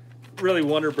 Really,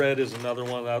 Wonder Bread is another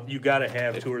one. You got to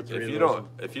have two or three If of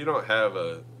those. if you don't have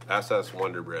a SS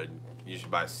Wonder Bread, you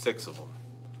should buy 6 of them.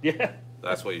 Yeah.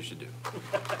 That's what you should do.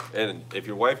 And if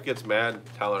your wife gets mad,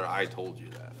 tell her I told you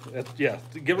that. Yeah,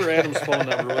 give her Adam's phone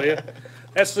number, will you?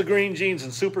 That's the green jeans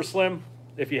and super slim.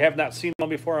 If you have not seen one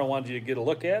before, I wanted you to get a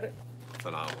look at it.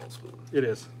 Phenomenal spoon. It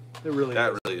is. It really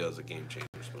That is. really is a game changer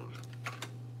spoon.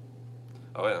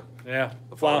 Oh yeah, Yeah.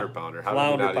 the flounder pounder. How did we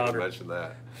Flounder not pounder. even mention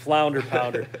that? Flounder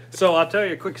pounder. So I'll tell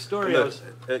you a quick story. I was,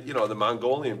 You know, the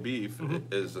Mongolian beef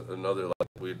is another. Like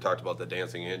we talked about the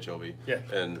dancing anchovy. Yeah.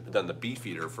 And then the beef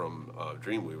eater from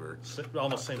Dreamweaver.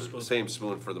 almost same spoon. Same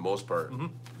spoon for the most part.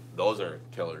 Those are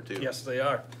killer too. Yes, they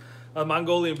are.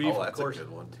 Mongolian beef, Oh, of that's course. a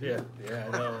good one, too. Yeah,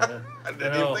 I know. I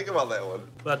didn't even think about that one.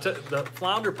 But the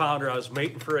flounder pounder, I was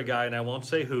mating for a guy, and I won't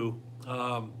say who.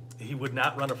 He would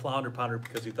not run a flounder pounder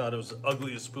because he thought it was the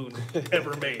ugliest spoon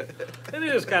ever made. And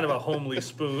it is kind of a homely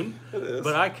spoon. It is.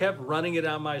 But I kept running it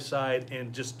on my side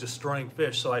and just destroying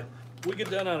fish. So we get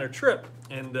done on our trip,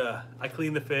 and I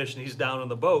clean the fish, and he's down in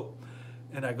the boat.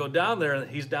 And I go down there,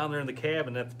 and he's down there in the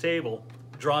cabin at the table,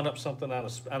 drawing up something on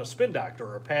a spin doctor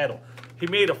or a paddle. He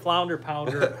made a flounder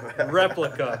pounder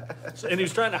replica, and he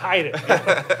was trying to hide it.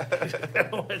 I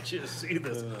don't want you to see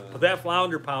this. But that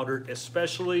flounder pounder,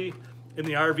 especially in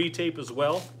the RV tape as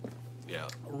well, Yeah.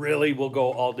 really will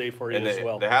go all day for you And as they,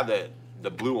 well. they have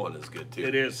the blue one is good too.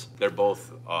 It is. They're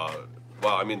both, well,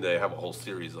 I mean, they have a whole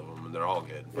series of them and they're all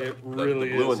good. But It really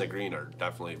the blue is. and the green are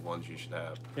definitely ones you should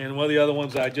have. And one of the other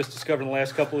ones I just discovered in the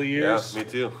last couple of years, Yeah, me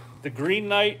too. the Green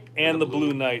Knight and the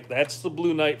Blue Knight. That's the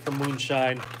Blue Knight from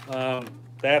Moonshine.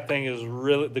 That thing is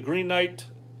really, the Green Knight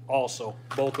also,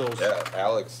 both those. Yeah,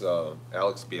 Alex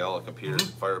Bialik up here,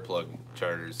 Fireplug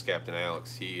Charters, Captain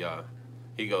Alex,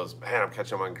 he goes, man, I'm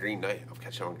catching them on Green Knight.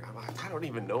 I'm like, I don't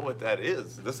even know what that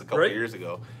is. This is a couple years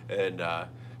ago. And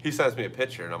he sends me a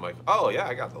picture, and I'm like, oh, yeah,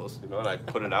 I got those. And I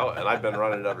put it out, and I've been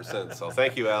running it ever since. So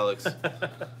thank you, Alex.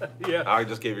 Yeah. I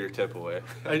just gave you your tip away.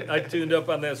 I tuned up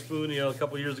on that spoon, a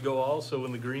couple years ago also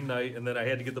in the Green Knight, and then I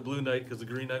had to get the Blue Knight because the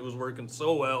Green Knight was working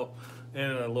so well.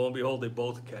 And lo and behold, they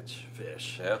both catch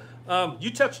fish. Yeah.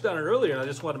 You touched on it earlier, and I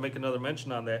just want to make another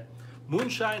mention on that.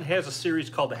 Moonshine has a series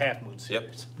called the Half Moon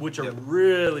series, which are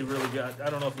really, really good. I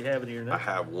don't know if you have it here now. I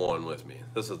have one with me.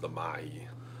 This is the Mahi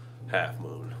Half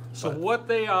Moon. So what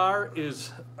they are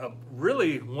is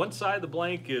really one side of the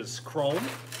blank is chrome,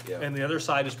 and the other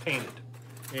side is painted.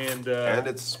 And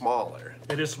it's smaller.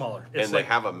 It is smaller. And they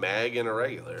have a mag and a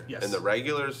regular. Yes. And the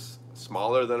regular's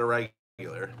smaller than a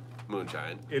regular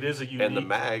Moonshine. It is a unique. And the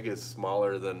mag is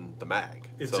smaller than the mag.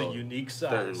 It's So a unique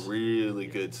they're size. really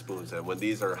good spoons. And when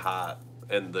these are hot,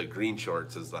 and the green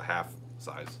shorts is the half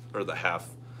size, or the Half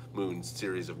Moon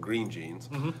series of green jeans.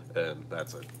 And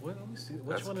that's a... Well, let me see.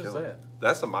 Which that's one is killer. that?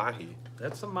 That's a Mahi.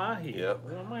 That's a Mahi. Yep.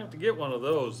 Well, I might have to get one of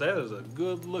those. That is a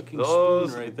good looking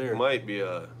Those spoon right there. might be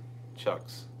a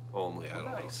Chuck's only. I don't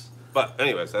know. Nice. But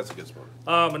anyways, that's a good spoon.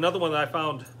 Another one that I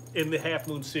found in the Half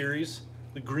Moon series,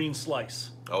 the green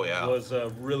slice. Oh yeah. Was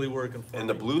really working for And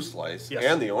me. the blue slice Yes.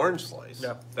 and the orange slice.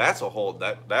 Yeah. That's a whole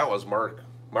that was Mark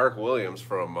Williams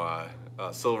from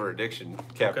Silver Addiction,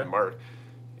 Captain Okay. Mark.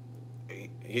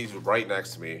 He's right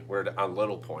next to me. We're on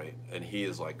Little Point, and he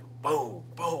is like, boom,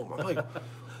 boom. I'm like,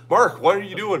 Mark, what are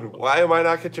you doing? Why am I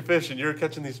not catching fish and you're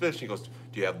catching these fish? He goes,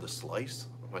 do you have the slice?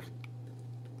 I'm like,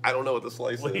 I don't know what the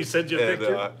slice is. He sent you a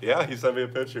picture? Yeah, he sent me a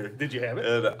picture. Did you have it?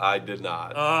 And I did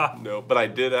not. No, but I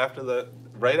did after that.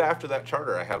 Right after that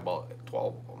charter, I had about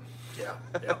 12 of them.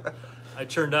 Yeah. I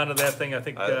turned onto that thing, I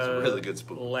think, That's a really good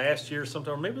spoon. last year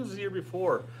sometime, or maybe it was the year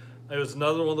before. It was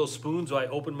another one of those spoons where I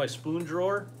opened my spoon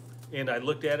drawer, and I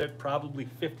looked at it probably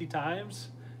 50 times,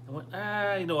 and went,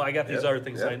 I got these Yeah, other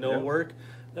things yeah, that I know yeah. work.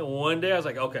 Then one day I was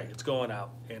like, okay, it's going out,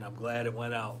 and I'm glad it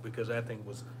went out because that thing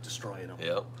was destroying them.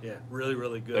 Yeah. Yeah, really,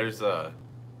 really good. There's but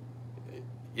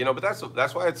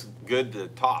that's why it's good to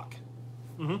talk,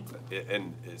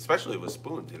 and especially with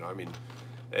spoons. I mean,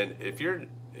 and if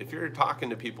you're talking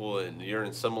to people and you're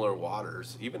in similar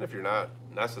waters, even if you're not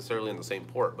necessarily in the same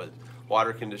port, but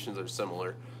water conditions are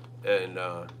similar, and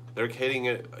they're hitting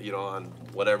it, on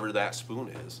whatever that spoon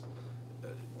is.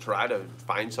 Try to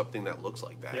find something that looks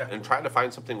like that, and try to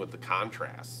find something with the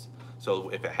contrasts. So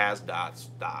if it has dots.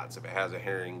 If it has a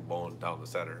herringbone down the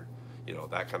center,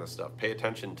 that kind of stuff. Pay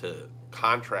attention to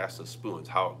contrast of spoons,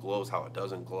 how it glows, how it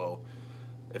doesn't glow.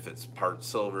 If it's part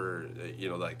silver,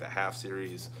 like the half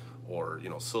series, or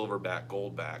silverback,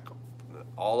 goldback.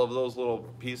 All of those little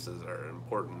pieces are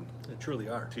important. They truly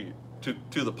are.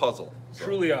 To the puzzle. So.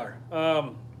 Truly are.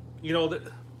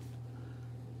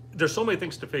 There's so many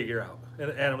things to figure out.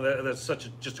 And Adam, that's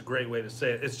just a great way to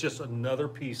say it. It's just another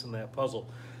piece in that puzzle.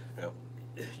 Yeah.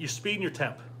 Your speed and your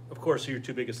temp, of course, are your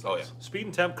two biggest things. Oh, yeah. Speed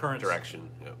and temp, currents. Direction.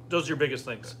 Yeah. Those are your biggest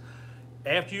things.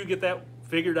 After you get that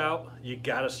figured out, you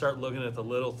got to start looking at the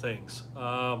little things.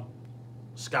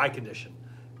 Sky condition.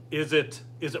 Is it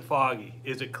foggy?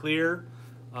 Is it clear?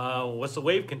 What's the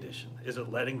wave condition? Is it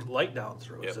letting light down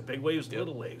through? Is it big waves,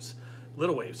 little waves?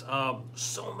 Little waves.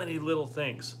 So many little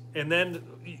things. And then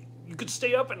you could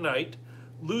stay up at night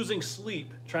losing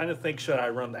sleep trying to think, should I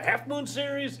run the Half Moon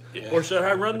series or should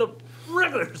I run the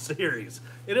regular series?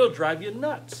 And it'll drive you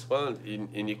nuts. Well,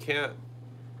 and you can't,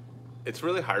 it's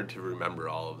really hard to remember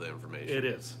all of the information. It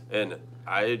is. And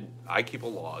I keep a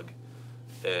log,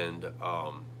 and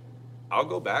I'll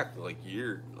go back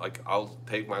I'll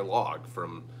take my log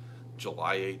from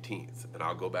July 18th, and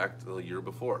I'll go back to the year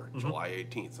before, July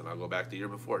 18th, and I'll go back the year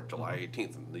before, July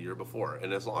 18th, and the year before.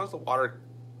 And as long as the water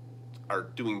are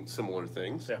doing similar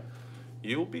things,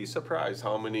 you'll be surprised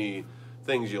how many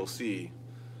things you'll see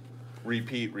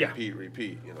repeat,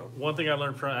 you know. One thing I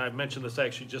learned from, I mentioned this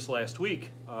actually just last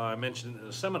week, I mentioned it in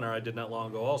a seminar I did not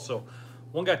long ago also.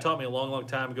 One guy taught me a long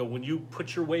time ago, when you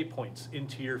put your waypoints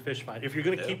into your fish find, if you're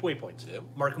going to keep waypoints,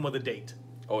 mark them with a date.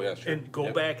 Oh, yeah, sure. And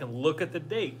go back and look at the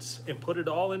dates and put it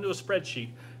all into a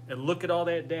spreadsheet and look at all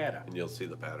that data. And you'll see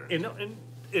the pattern. And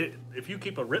if you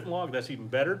keep a written log, that's even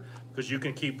better, because you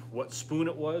can keep what spoon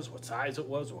it was, what size it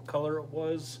was, what color it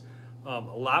was. A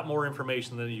lot more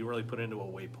information than you really put into a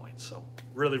waypoint. So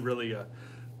really a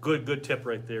good tip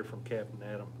right there from Captain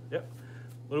Adam. Yep.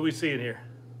 What are we seeing here?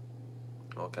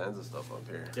 All kinds of stuff up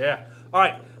here. Yeah. All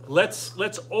right. Let's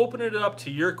open it up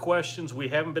to your questions. We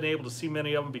haven't been able to see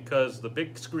many of them because the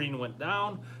big screen went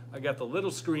down. I got the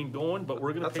little screen going, but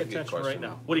we're going to pay attention right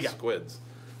now. What do you got? Squids.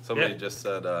 Somebody just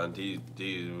said,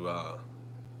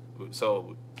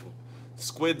 so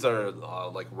squids are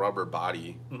like rubber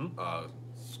body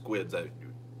squids that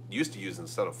you used to use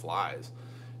instead of flies.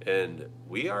 And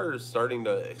we are starting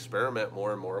to experiment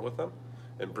more and more with them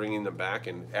and bringing them back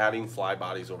and adding fly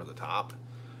bodies over the top.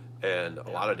 And a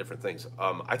lot of different things.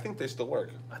 I think they still work.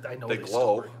 I know they glow.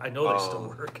 Still work. I know they still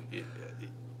work.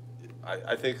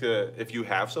 I think if you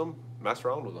have some, mess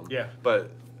around with them. Yeah.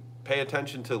 But pay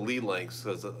attention to lead lengths,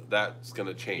 because that's going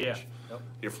to change. Yeah. Yep.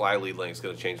 Your fly lead length is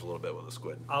going to change a little bit with a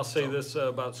squid. I'll say this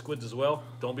about squids as well.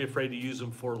 Don't be afraid to use them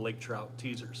for lake trout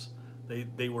teasers.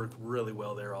 They work really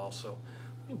well there also.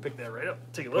 You can pick that right up.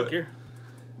 Take a look here.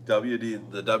 The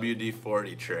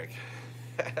WD-40 trick.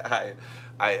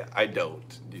 I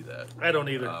don't do that. I don't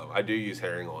either. I do use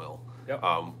herring oil, Yep.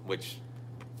 Which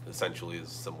essentially is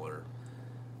similar.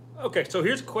 Okay, so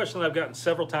here's a question that I've gotten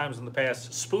several times in the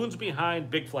past. Spoons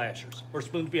behind big flashers or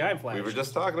spoons behind flashers? We were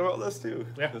just talking about this too.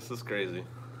 Yeah. This is crazy.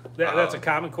 That's a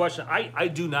common question. I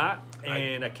do not,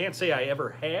 and I can't say I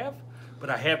ever have, but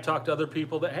I have talked to other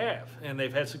people that have, and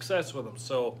they've had success with them.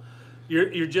 So you're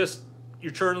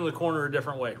turning the corner a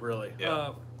different way, really.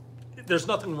 Yeah. There's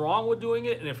nothing wrong with doing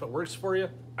it, and if it works for you,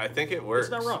 I think it works.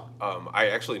 It's not wrong. I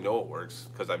actually know it works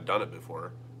because I've done it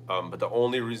before. But the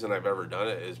only reason I've ever done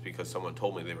it is because someone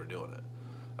told me they were doing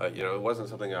it. It wasn't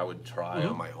something I would try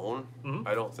on my own,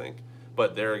 I don't think.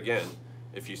 But there again,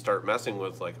 if you start messing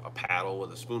with like a paddle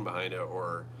with a spoon behind it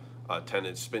or a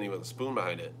 10-inch spinny with a spoon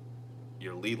behind it,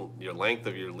 your length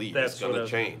of your lead is going to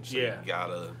change. So you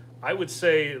gotta. I would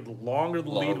say the longer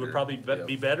the lead would probably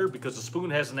be better, because the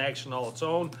spoon has an action all its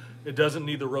own. It doesn't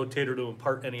need the rotator to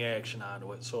impart any action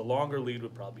onto it. So a longer lead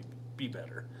would probably be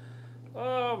better.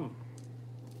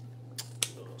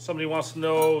 Somebody wants to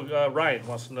know, Ryan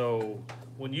wants to know,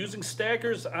 when using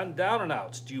stackers on down and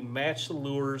outs, do you match the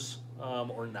lures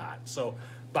or not? So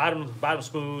bottom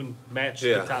spoon, match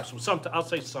the top spoon. I'll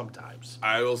say sometimes.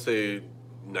 I will say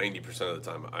 90% of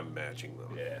the time I'm matching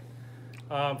them.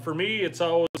 Yeah. For me, it's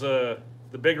always the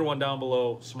bigger one down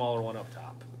below, smaller one up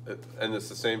top. And it's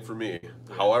the same for me. Yeah.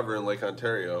 However, in Lake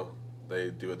Ontario, they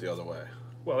do it the other way.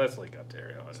 Well, that's Lake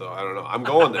Ontario. So I don't know. I'm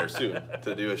going there soon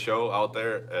to do a show out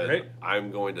there, and Great. I'm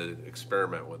going to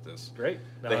experiment with this. Great.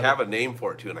 They have a name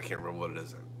for it too, and I can't remember what it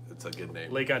is. It's a good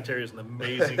name. Lake Ontario is an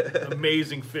amazing,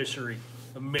 amazing fishery.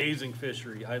 Amazing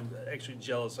fishery. I'm actually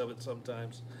jealous of it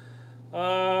sometimes.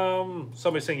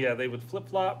 Somebody saying, yeah, they would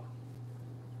flip-flop.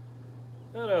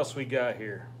 What else we got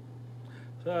here?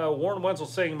 Warren Wenzel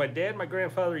saying, my dad and my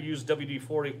grandfather used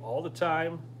WD-40 all the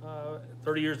time.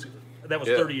 30 years ago. That was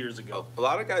 30 years ago. A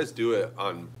lot of guys do it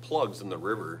on plugs in the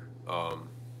river. A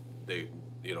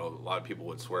lot of people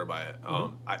would swear by it.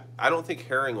 I don't think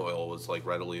herring oil was like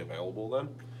readily available then.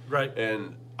 Right.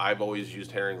 And I've always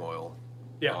used herring oil.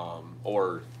 Yeah.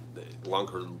 Or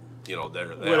lunker. They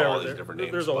have all these different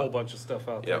names. There's a whole bunch of stuff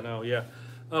out there now. Yeah.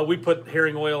 We put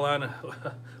herring oil on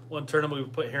one tournament. We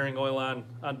put herring oil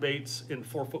on baits in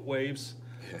 4-foot waves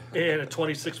and a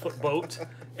 26-foot boat.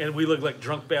 And we looked like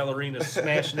drunk ballerinas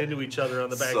smashing into each other on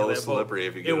the back of that boat. So slippery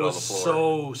if you get it on the floor. It was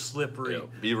so slippery. Yeah,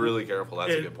 be really careful.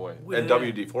 That's a good point. And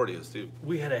WD-40 is too.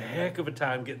 We had a heck of a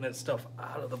time getting that stuff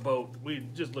out of the boat. We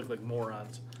just looked like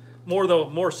morons.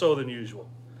 More so than usual.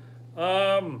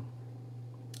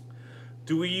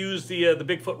 Do we use the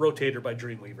Bigfoot rotator by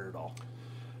Dreamweaver at all?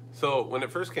 So when it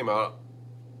first came out,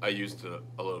 I used it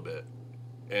a little bit,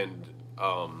 and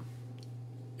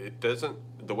it doesn't.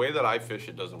 The way that I fish,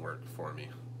 it doesn't work for me.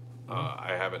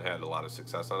 I haven't had a lot of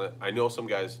success on it. I know some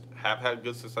guys have had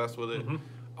good success with it.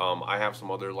 I have some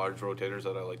other large rotators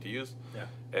that I like to use,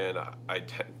 and I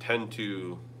tend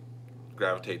to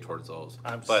gravitate towards those.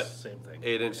 But same thing.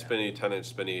 8-inch spinny, 10-inch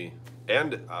spinny,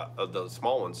 and the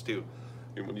small ones too.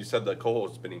 When you said the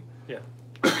coho spinny, Yeah.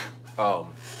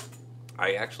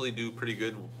 I actually do pretty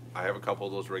good. I have a couple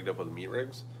of those rigged up with meat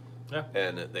rigs. Yeah.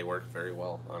 And they work very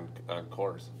well on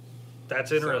cores.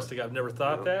 That's interesting. I've never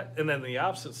thought that. And then in the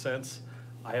opposite sense,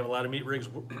 I have a lot of meat rigs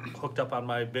hooked up on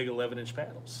my big 11-inch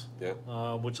paddles. Yeah.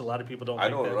 Which a lot of people don't. I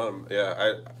don't run them.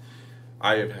 Yeah,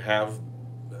 I have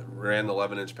ran the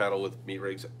 11-inch paddle with meat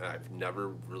rigs. And I've never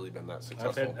really been that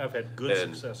successful. I've had good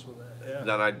success with that. Yeah.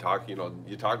 Then I'd talk. You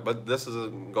talk, but this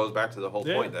goes back to the whole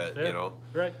point that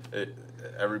right.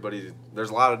 There's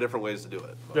a lot of different ways to do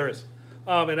it. There is.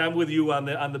 And I'm with you on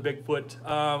the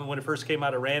Bigfoot. When it first came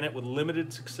out, I ran it with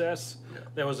limited success. Yeah.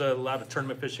 There was a lot of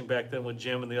tournament fishing back then with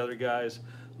Jim and the other guys.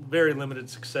 Very limited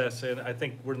success, and I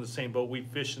think we're in the same boat. We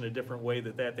fish in a different way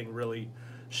that thing really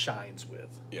shines with.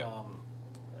 Yeah.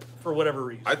 For whatever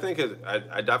reason. I think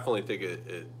I definitely think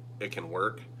it can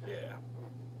work. Yeah.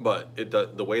 But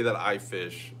the way that I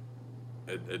fish,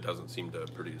 it doesn't seem to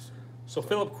produce. So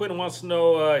Philip Quinn wants to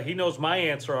know, he knows my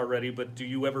answer already, but do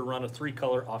you ever run a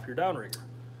 3-color off your downrigger?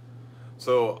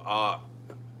 So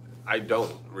I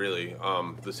don't really.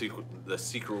 The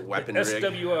secret weapon rig.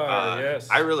 SWR, yes.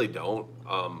 I really don't.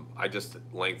 I just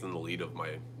lengthen the lead of my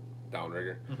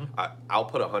downrigger. Mm-hmm. I'll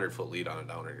put a 100-foot lead on a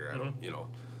downrigger. I don't,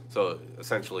 So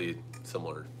essentially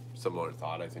similar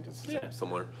thought. I think it's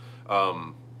similar.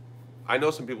 I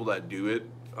know some people that do it.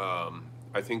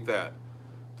 I think that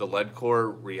the lead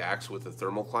core reacts with the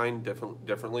thermocline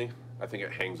differently. I think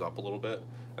it hangs up a little bit,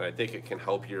 and I think it can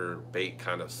help your bait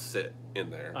kind of sit in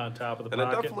there on top of the pocket.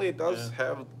 And it definitely does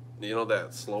have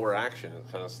that slower action.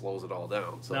 It kind of slows it all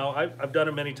down. So. Now I've done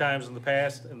it many times in the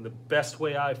past, and the best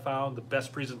way I found the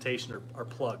best presentation are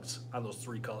plugs on those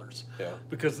 3 colors. Yeah.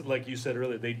 Because like you said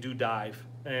earlier, they do dive,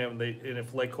 and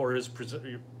if lead core is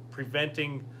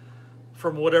preventing,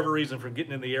 from whatever reason, from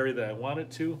getting in the area that I want it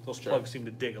to, those plugs seem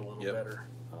to dig a little better.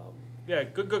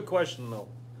 Good question though.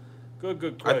 Good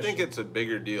question. I think it's a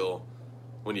bigger deal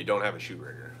when you don't have a shoot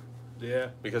rigger. Yeah.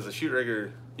 Because the shoot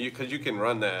rigger, because you can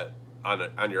run that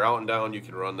on your out and down, you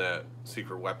can run that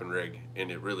secret weapon rig, and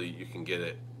you can get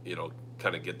it,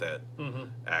 kind of get that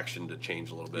action to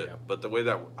change a little bit. Yeah. But the way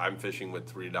that I'm fishing with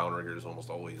 3 downriggers almost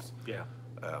always. Yeah.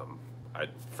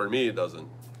 For me, it doesn't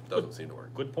seem to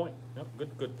work. Good point.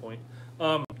 Yep. Good point.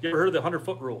 You ever heard the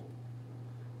 100-foot rule?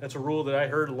 That's a rule that I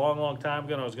heard a long time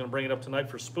ago, and I was going to bring it up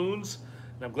tonight for spoons.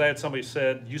 And I'm glad somebody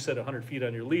said, you said 100 feet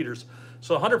on your leaders.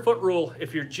 So 100-foot rule,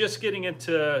 if you're just getting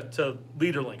into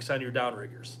leader links on your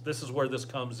downriggers, this is where this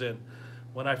comes in.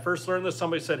 When I first learned this,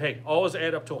 somebody said, hey, always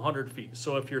add up to 100 feet.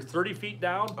 So if you're 30 feet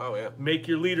down, make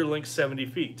your leader length 70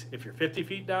 feet. If you're 50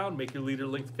 feet down, make your leader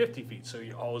length 50 feet. So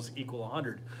you always equal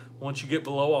 100. Once you get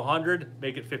below 100,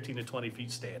 make it 15 to 20 feet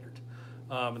standard.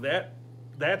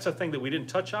 That's a thing that we didn't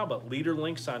touch on, but leader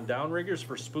links on downriggers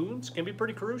for spoons can be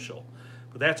pretty crucial.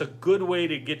 But that's a good way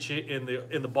to get you in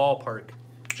the ballpark,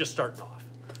 just starting off.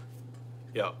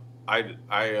 Yeah,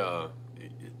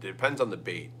 it depends on the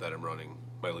bait that I'm running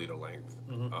my leader length.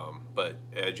 Mm-hmm. But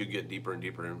as you get deeper and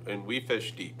deeper, and we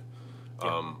fish deep,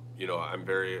 I'm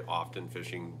very often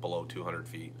fishing below 200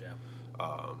 feet.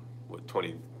 Yeah.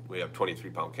 We have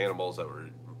 23-pound cannonballs that we're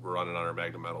running on our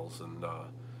Magnum metals, and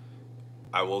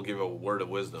I will give a word of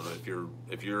wisdom.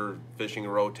 If you're fishing a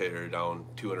rotator down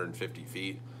 250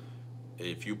 feet,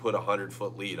 if you put a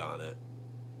 100-foot lead on it,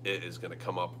 it is going to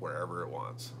come up wherever it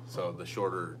wants. So the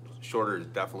shorter is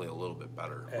definitely a little bit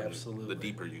better. Absolutely. The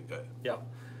deeper you get. Yeah.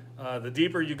 The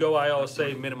deeper you go, I always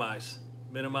say minimize.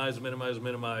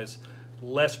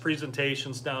 Less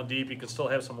presentations down deep. You can still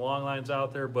have some long lines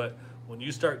out there, but when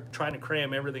you start trying to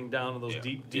cram everything down in those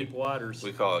deep waters.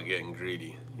 We call it getting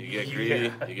greedy. You get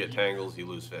greedy, you get tangles, you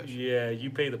lose fish. Yeah,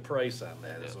 you pay the price on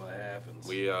that is what happens.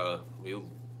 We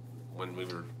when we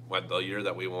were the year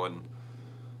that we won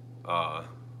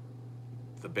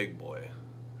the big boy,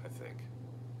 I think.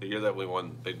 The year that we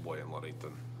won Big Boy in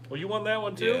Ludington. Well, you won that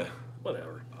one too? Yeah.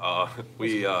 Whatever.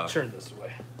 Turn this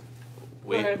way.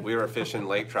 We were fishing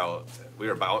lake trout. We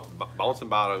were bouncing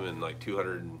bottom in like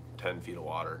 210 feet of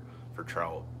water for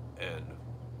trout, and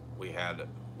we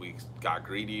got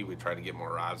greedy. We tried to get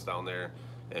more rods down there,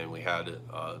 and we had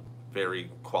a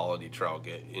very quality trout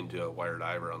get into a wire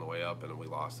diver on the way up, and we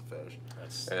lost the fish.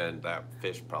 And that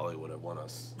fish probably would have won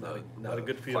us not a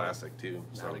good feeling. Classic too.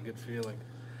 Not a good feeling.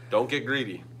 Don't get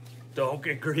greedy. Don't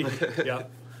get greedy. Yeah.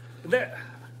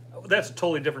 That's a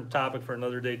totally different topic for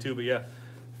another day too. But yeah,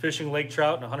 fishing lake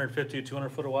trout in 150 to 200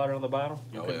 foot of water on the bottom,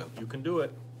 you can do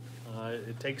it.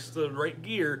 It takes the right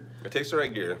gear. It takes the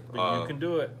right gear. But you can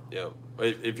do it. Yeah.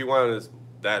 If you want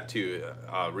that too,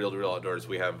 Reel to Reel Outdoors,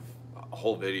 we have a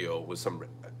whole video with some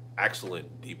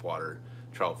excellent deep water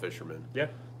trout fishermen. Yeah.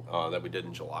 That we did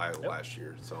in July of last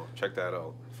year. So check that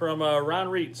out. From Ron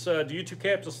Reitz, do you two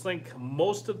captains think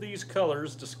most of these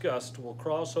colors discussed will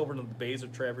cross over into the bays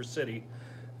of Traverse City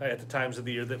at the times of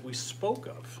the year that we spoke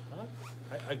of?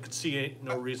 I could see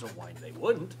no reason why they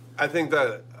wouldn't. I think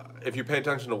that if you pay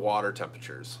attention to water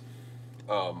temperatures,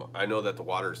 I know that the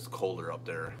water is colder up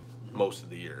there most of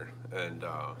the year, and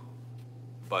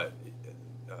but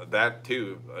that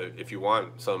too, if you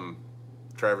want some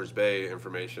Traverse Bay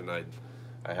information,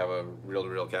 I have a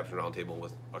reel-to-reel captain roundtable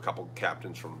with a couple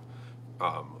captains from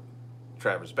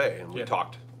Traverse Bay, and we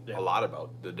talked a lot about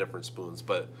the different spoons.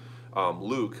 But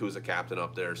Luke, who's a captain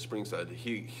up there, Springside,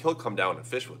 he'll come down and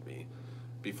fish with me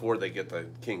before they get the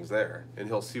Kings there, and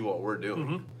he'll see what we're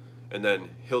doing. And then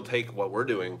he'll take what we're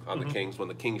doing on the Kings. When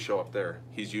the Kings show up there,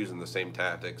 he's using the same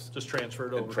tactics. Just transfer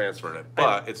it over. And transferring it.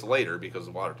 But it's later because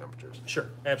of water temperatures. Sure,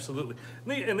 absolutely.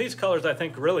 And these colors, I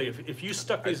think, really, if you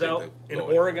stuck these out in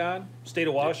Oregon, state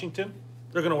of Washington,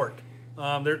 they're going to work.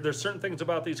 There's certain things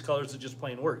about these colors that just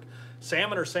plain work.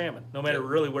 Salmon are salmon, no matter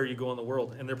really where you go in the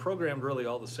world. And they're programmed really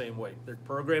all the same way. They're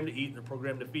programmed to eat, they're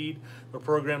programmed to feed, they're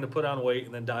programmed to put on weight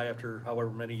and then die after however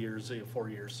many years, 4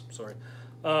 years, sorry.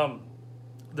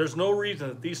 There's no reason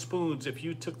that these spoons, if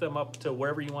you took them up to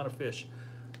wherever you want to fish,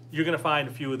 you're going to find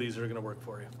a few of these that are going to work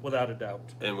for you, without a doubt.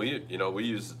 And we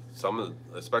use some of,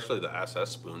 especially the SS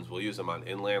spoons, we'll use them on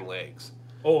inland lakes.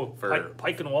 Oh, for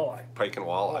pike and walleye. Pike and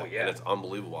walleye. Oh, yeah. And it's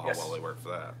unbelievable how well they work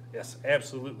for that. Yes,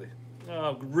 absolutely.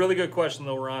 Really good question,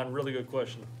 though, Ron. Really good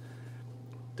question.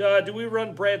 Do we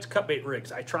run Brad's cutbait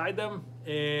rigs? I tried them,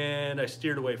 and I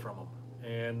steered away from them.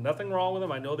 And nothing wrong with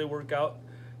them. I know they work out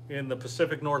in the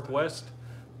Pacific Northwest,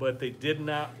 but they did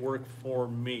not work for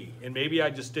me. And maybe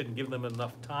I just didn't give them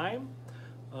enough time.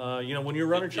 When you're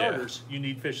running charters, you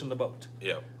need fish in the boat.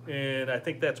 Yeah. And I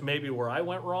think that's maybe where I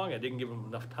went wrong. I didn't give them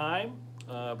enough time,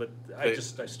 but I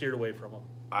steered away from them.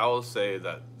 I will say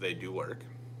that they do work.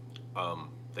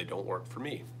 They don't work for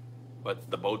me.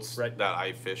 But the boats that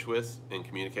I fish with and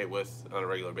communicate with on a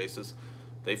regular basis,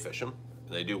 they fish them.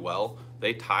 And they do well.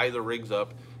 They tie the rigs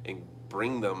up and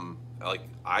bring them, like,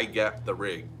 I get the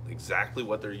rig, exactly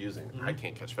what they're using. I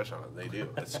can't catch fish on it. They do.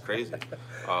 It's crazy.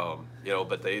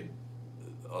 But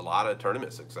a lot of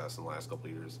tournament success in the last couple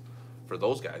of years for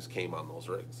those guys came on those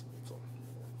rigs. So.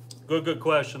 Good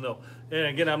question, though. And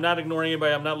again, I'm not ignoring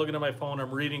anybody. I'm not looking at my phone.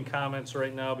 I'm reading comments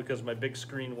right now because my big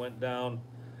screen went down.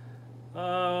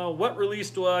 What release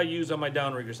do I use on my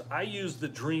downriggers? I use the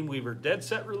Dreamweaver dead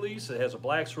set release. It has a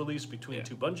blacks release between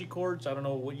two bungee cords. I don't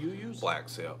know what you use.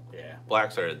 Blacks, yeah. Yeah.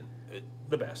 Blacks are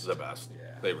the best. The best.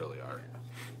 Yeah. They really are.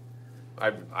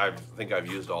 Yeah. I think I've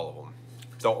used all of them.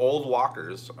 The old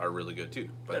walkers are really good too,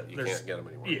 but you can't get them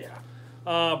anymore.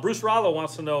 Yeah. Bruce Rollo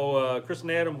wants to know, Chris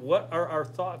and Adam, what are our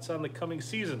thoughts on the coming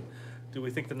season? Do we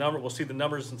think we'll see the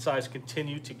numbers and size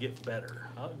continue to get better?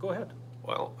 Go ahead.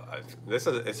 Well,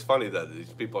 it's funny that these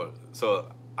people.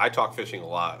 So I talk fishing a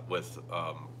lot with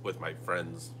my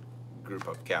friends, group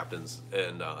of captains,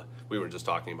 and we were just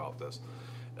talking about this.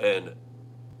 And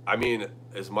I mean,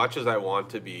 as much as I want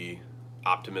to be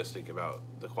optimistic about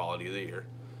the quality of the year,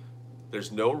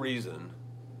 there's no reason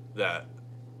that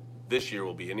this year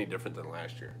will be any different than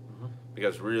last year,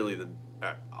 because really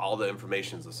all the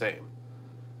information is the same.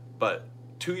 But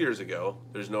 2 years ago,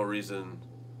 there's no reason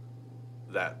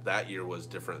that year was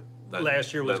different than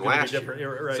last year was going to be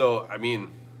different. Right. So I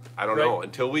mean, I don't know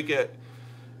until we get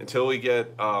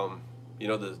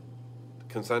the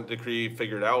consent decree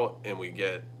figured out and we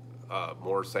get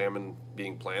more salmon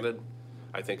being planted.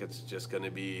 I think it's just going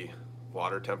to be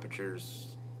water temperatures.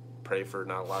 Pray for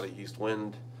not a lot of east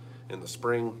wind in the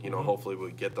spring. Hopefully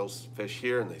we get those fish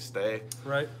here and they stay.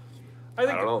 Right. I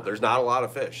don't know. There's not a lot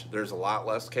of fish. There's a lot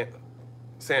less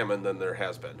salmon than there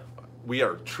has been. We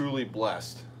are truly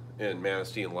blessed in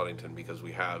Manistee and Ludington because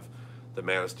we have the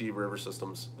Manistee River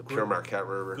systems, the Pure Marquette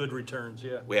River. Good returns,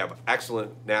 yeah. We have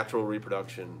excellent natural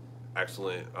reproduction,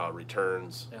 excellent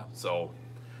returns. Yeah. So,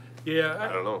 yeah,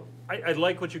 I don't know. I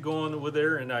like what you're going with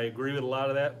there, and I agree with a lot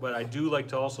of that, but I do like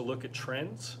to also look at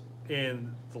trends,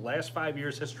 and the last 5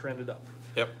 years has trended up.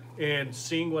 Yep. And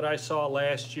seeing what I saw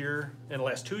last year, and the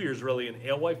last 2 years really, in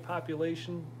alewife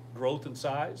population, growth and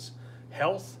size,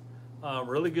 health,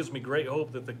 really gives me great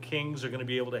hope that the Kings are going to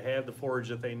be able to have the forage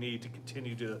that they need to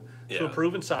continue to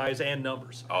improve in size and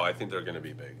numbers. Oh, I think they're going to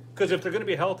be big. Because if they're going to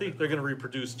be healthy, they're going to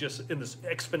reproduce just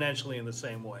exponentially in the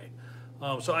same way.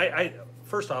 So I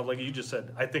first off, like you just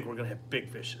said, I think we're going to have big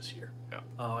fish this year. Yeah.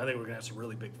 I think we're going to have some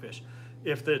really big fish.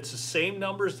 If it's the same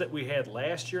numbers that we had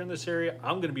last year in this area,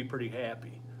 I'm going to be pretty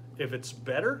happy. If it's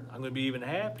better, I'm going to be even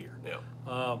happier.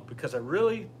 Yeah. Because I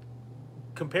really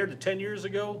compared to 10 years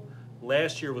ago,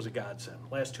 last year was a godsend.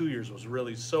 Last 2 years was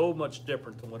really so much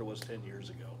different than what it was 10 years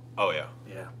ago. Oh yeah.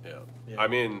 Yeah. I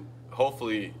mean,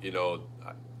 hopefully,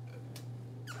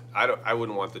 I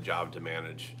wouldn't want the job to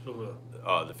manage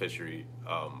the fishery.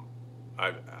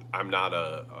 I'm not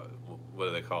a what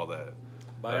do they call that?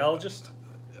 Biologist?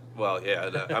 Well, yeah,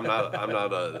 I'm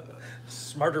not a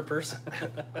Smarter person.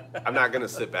 I'm not going to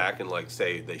sit back and like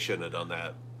say they shouldn't have done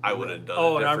that. I would have done it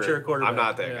an different. armchair quarterback. I'm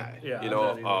not that guy. Yeah,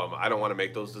 I don't want to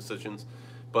make those decisions,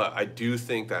 but I do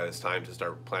think that it's time to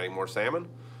start planting more salmon,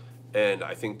 and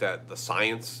I think that the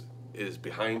science is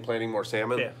behind planting more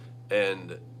salmon,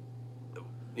 and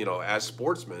as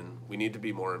sportsmen, we need to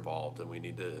be more involved, and we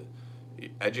need to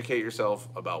educate yourself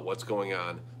about what's going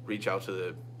on. Reach out to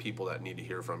the people that need to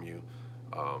hear from you.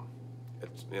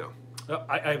 It's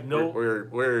I have no.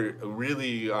 We're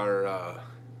really are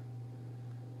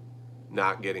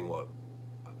not getting what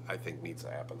I think needs to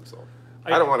happen. So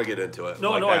I don't want to get into it.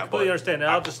 No, I completely understand.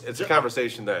 It's a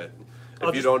conversation that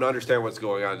if you don't understand what's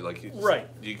going on,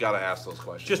 you got to ask those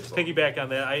questions. Just to piggyback on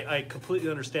that, I completely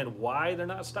understand why they're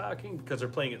not stocking, because they're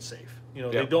playing it safe.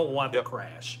 They don't want the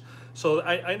crash. So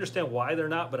I understand why they're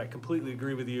not, but I completely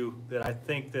agree with you that I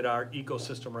think that our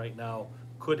ecosystem right now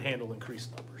could handle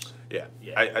increased numbers. Yeah.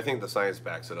 I think the science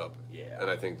backs it up. Yeah. And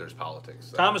I think there's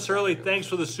politics. Thomas Hurley, thanks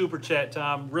for the super chat,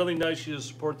 Tom. Really nice you to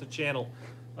support the channel.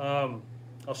 I'll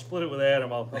split it with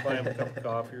Adam. I'll buy him a cup of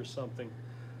coffee or something.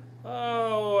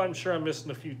 Oh, I'm sure I'm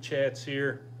missing a few chats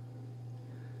here.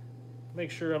 Make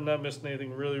sure I'm not missing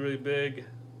anything really, really big.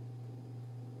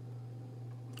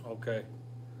 Okay.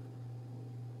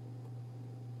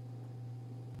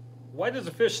 Why does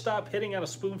a fish stop hitting on a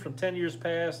spoon from 10 years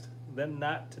past, then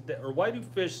not today? Or why do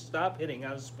fish stop hitting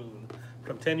on a spoon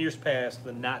from 10 years past,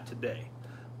 then not today?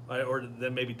 Or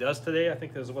then maybe does today? I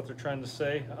think that's what they're trying to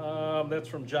say. That's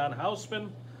from John Hausman.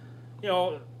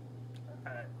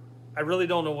 I really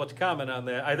don't know what to comment on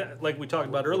that. Like we talked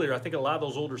about earlier, I think a lot of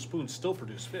those older spoons still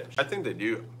produce fish. I think they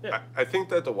do. Yeah. I think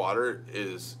that the water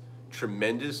is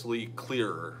tremendously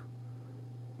clearer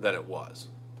than it was.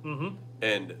 Mm-hmm.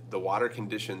 And the water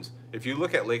conditions, if you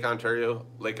look at Lake Ontario,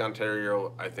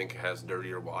 I think has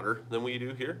dirtier water than we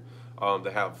do here.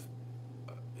 They have,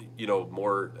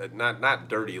 more, not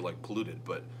dirty, like polluted,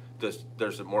 but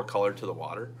there's more color to the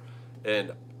water.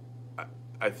 And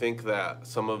I think that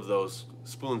some of those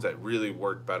spoons that really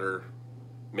work better,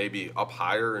 maybe up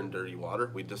higher in dirty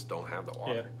water, we just don't have the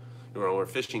water. Yeah. We're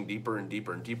fishing deeper and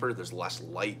deeper and deeper. There's less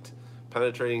light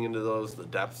penetrating into those. The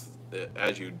depth,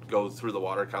 as you go through the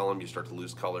water column, you start to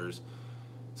lose colors.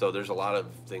 So there's a lot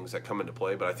of things that come into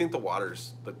play. But I think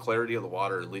the clarity of the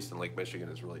water, at least in Lake Michigan,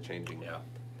 is really changing. Yeah.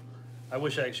 I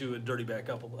wish I actually would dirty back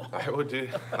up a little. I would do.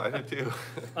 I do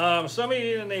too.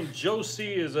 Somebody named Joe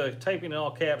C is typing in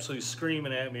all caps, so he's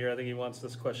screaming at me here. I think he wants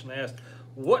this question asked.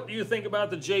 What do you think about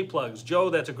the J plugs, Joe?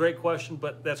 That's a great question,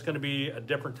 but that's going to be a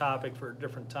different topic for a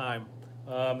different time.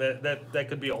 That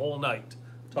could be a whole night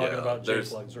talking about J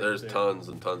plugs. There's tons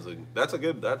and tons of. That's a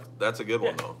good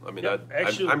one though. I mean,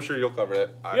 actually, I'm sure you'll cover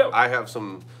it. I have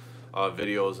some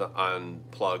videos on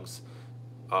plugs.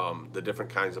 The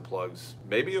different kinds of plugs.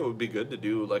 Maybe it would be good to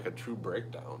do like a true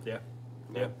breakdown. Yeah.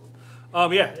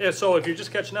 So if you're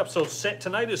just catching up, so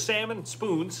tonight is salmon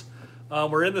spoons.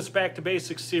 We're in this back to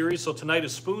basics series. So tonight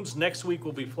is spoons. Next week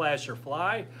will be flash or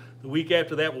fly. The week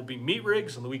after that will be meat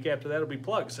rigs, and the week after that will be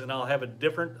plugs. And I'll have a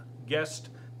different guest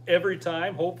every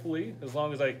time, hopefully, as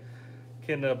long as I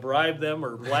can bribe them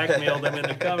or blackmail them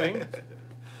into coming.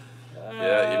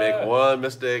 Yeah, you make one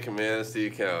mistake in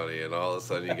Manistee County, and all of a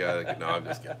sudden you got to. No, I'm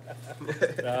just kidding.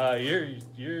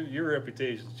 Your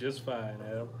reputation's just fine,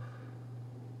 Adam.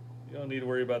 You don't need to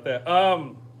worry about that.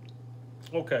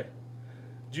 Okay.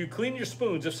 Do you clean your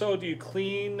spoons? If so, do you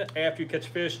clean after you catch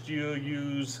fish? Do you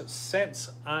use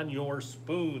scents on your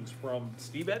spoons? From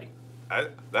Steve Eddy.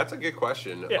 That's a good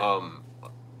question. Yeah.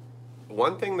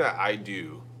 One thing that I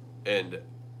do, and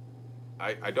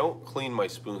I don't clean my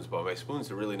spoons, but my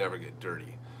spoons really never get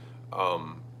dirty.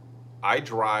 I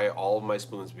dry all of my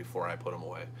spoons before I put them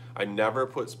away. I never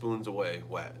put spoons away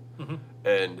wet. Mm-hmm.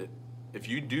 And if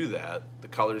you do that, the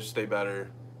colors stay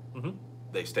better. Mm-hmm.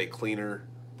 They stay cleaner.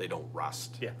 They don't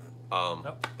rust. Yeah.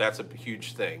 That's a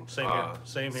huge thing. Same here.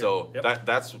 Same here. So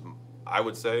that's, I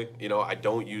would say, I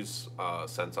don't use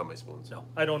scents on my spoons. No,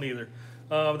 I don't either.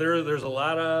 There's a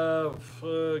lot of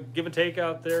give and take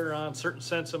out there on certain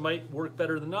scents that might work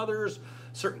better than others,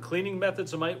 certain cleaning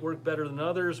methods that might work better than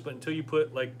others, but until you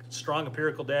put like strong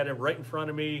empirical data right in front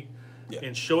of me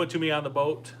and show it to me on the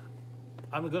boat,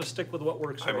 I'm going to stick with what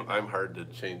works right now. I'm hard to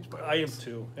change my ways. I am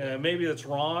too. Maybe that's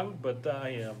wrong, but I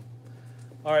am.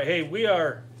 All right, hey, we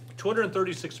are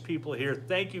 236 people here.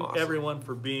 Thank you, Awesome. everyone,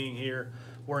 for being here.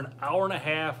 We're an hour and a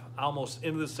half almost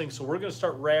into this thing, so we're going to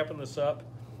start wrapping this up.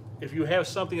 If you have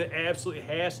something that absolutely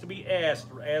has to be asked,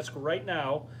 ask right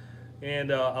now,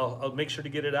 and I'll make sure to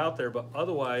get it out there. But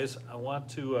otherwise, I want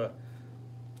to.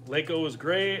 Lako is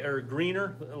gray or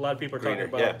greener. A lot of people are Greener,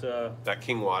 talking about that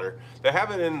king water. They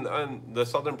have it in the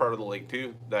southern part of the lake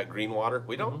too. That green water.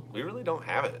 We don't. Mm-hmm. We really don't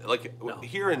have it. Like No.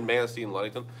 here in Manistee and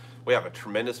Ludington, we have a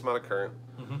tremendous amount of current.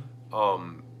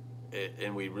 Mm-hmm.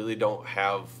 And we really don't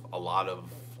have a lot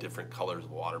of different colors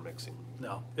of water mixing.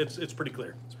 No, it's pretty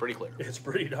clear. It's pretty clear. It's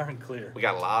pretty darn clear. We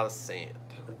got a lot of sand.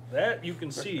 That you can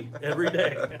see every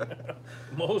day.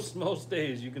 most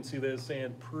days you can see that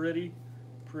sand pretty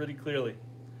clearly.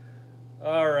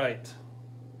 All right.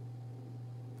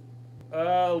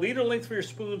 Leader length for your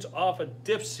spoons off a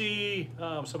Dipsy.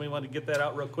 Somebody wanted to get that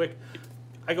out real quick.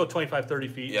 I go 25, 30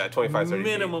 feet. Yeah, 25, 30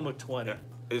 minimum of 20.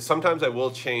 Sometimes I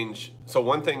will change. So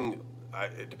one thing,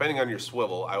 depending on your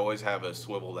swivel, I always have a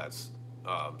swivel that's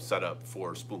set up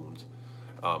for spoons.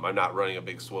 I'm not running a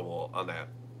big swivel on that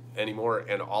anymore.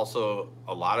 And also,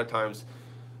 a lot of times,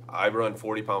 I run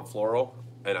 40-pound fluoro,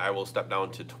 and I will step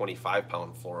down to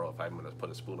 25-pound fluoro if I'm going to put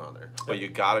a spoon on there. But you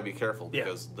got to be careful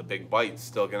because the big bite's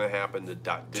still going to happen. The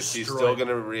Dipsy's still going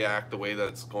to react the way that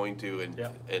it's going to, and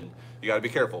you got to be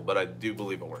careful. But I do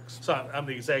believe it works. So I'm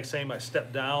the exact same. I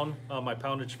step down on my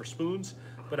poundage for spoons,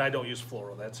 but I don't use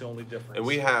fluoro. That's the only difference. And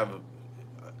we have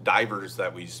divers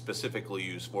that we specifically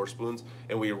use for spoons,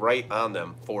 and we write on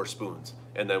them for spoons,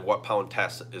 and then what pound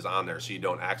test is on there, so you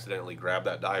don't accidentally grab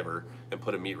that diver and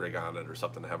put a meat rig on it or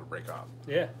something to have it break off.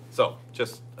 Yeah. So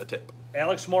just a tip.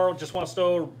 Alex Morrow just wants to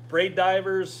know braid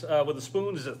divers with a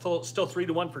spoon. Is it still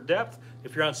 3-to-1 for depth?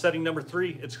 If you're on setting number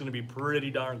 3, it's going to be pretty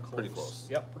darn close. Pretty close.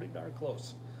 Yep, pretty darn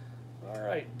close. All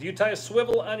right. Do you tie a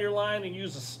swivel on your line and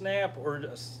use a snap or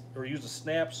use a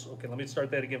snaps? Okay, let me start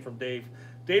that again from Dave.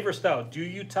 Dave or Stout, do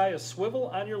you tie a swivel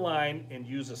on your line and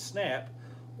use a snap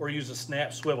or use a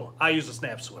snap swivel? I use a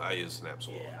snap swivel. I use snap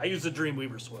swivel. Yeah, I use the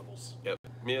Dreamweaver swivels. Yep,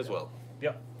 me as well.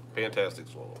 Yep. Fantastic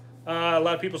swivel. A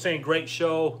lot of people saying great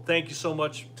show. Thank you so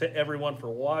much to everyone for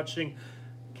watching.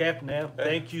 Captain Adam,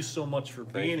 thank you so much for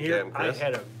being here. Captain I Chris.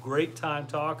 had a great time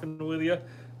talking with you.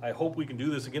 I hope we can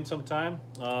do this again sometime.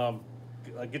 I'll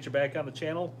get you back on the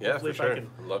channel. Yeah, Hopefully for sure. I'd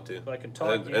love to. if I can talk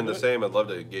you and the into it. same, I'd love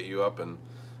to get you up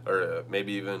or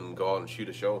maybe even go out and shoot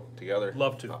a show together.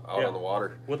 Love to. Out Yeah. on the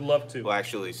water. Would love to. We'll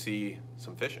actually see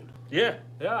some fishing. Yeah.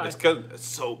 It's because it's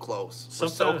so close. We're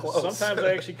so close. Sometimes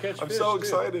I actually catch I'm fish, so too.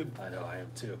 excited. I know, I am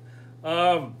too.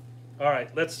 All right,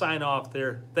 let's sign off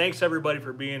there. Thanks, everybody,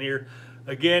 for being here.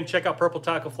 Again, check out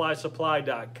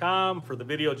purpletacoflysupply.com for the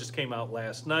video just came out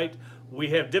last night. We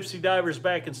have Dipsy divers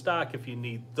back in stock if you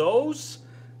need those.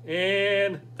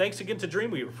 And thanks again to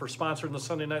Dreamweaver for sponsoring the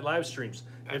Sunday night live streams.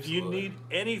 If you Absolutely. need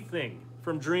anything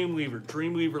from Dreamweaver,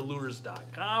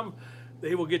 dreamweaverlures.com.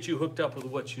 They will get you hooked up with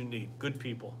what you need. Good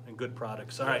people and good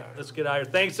products. All right, let's get out of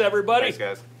here. Thanks, everybody. Thanks,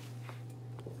 guys.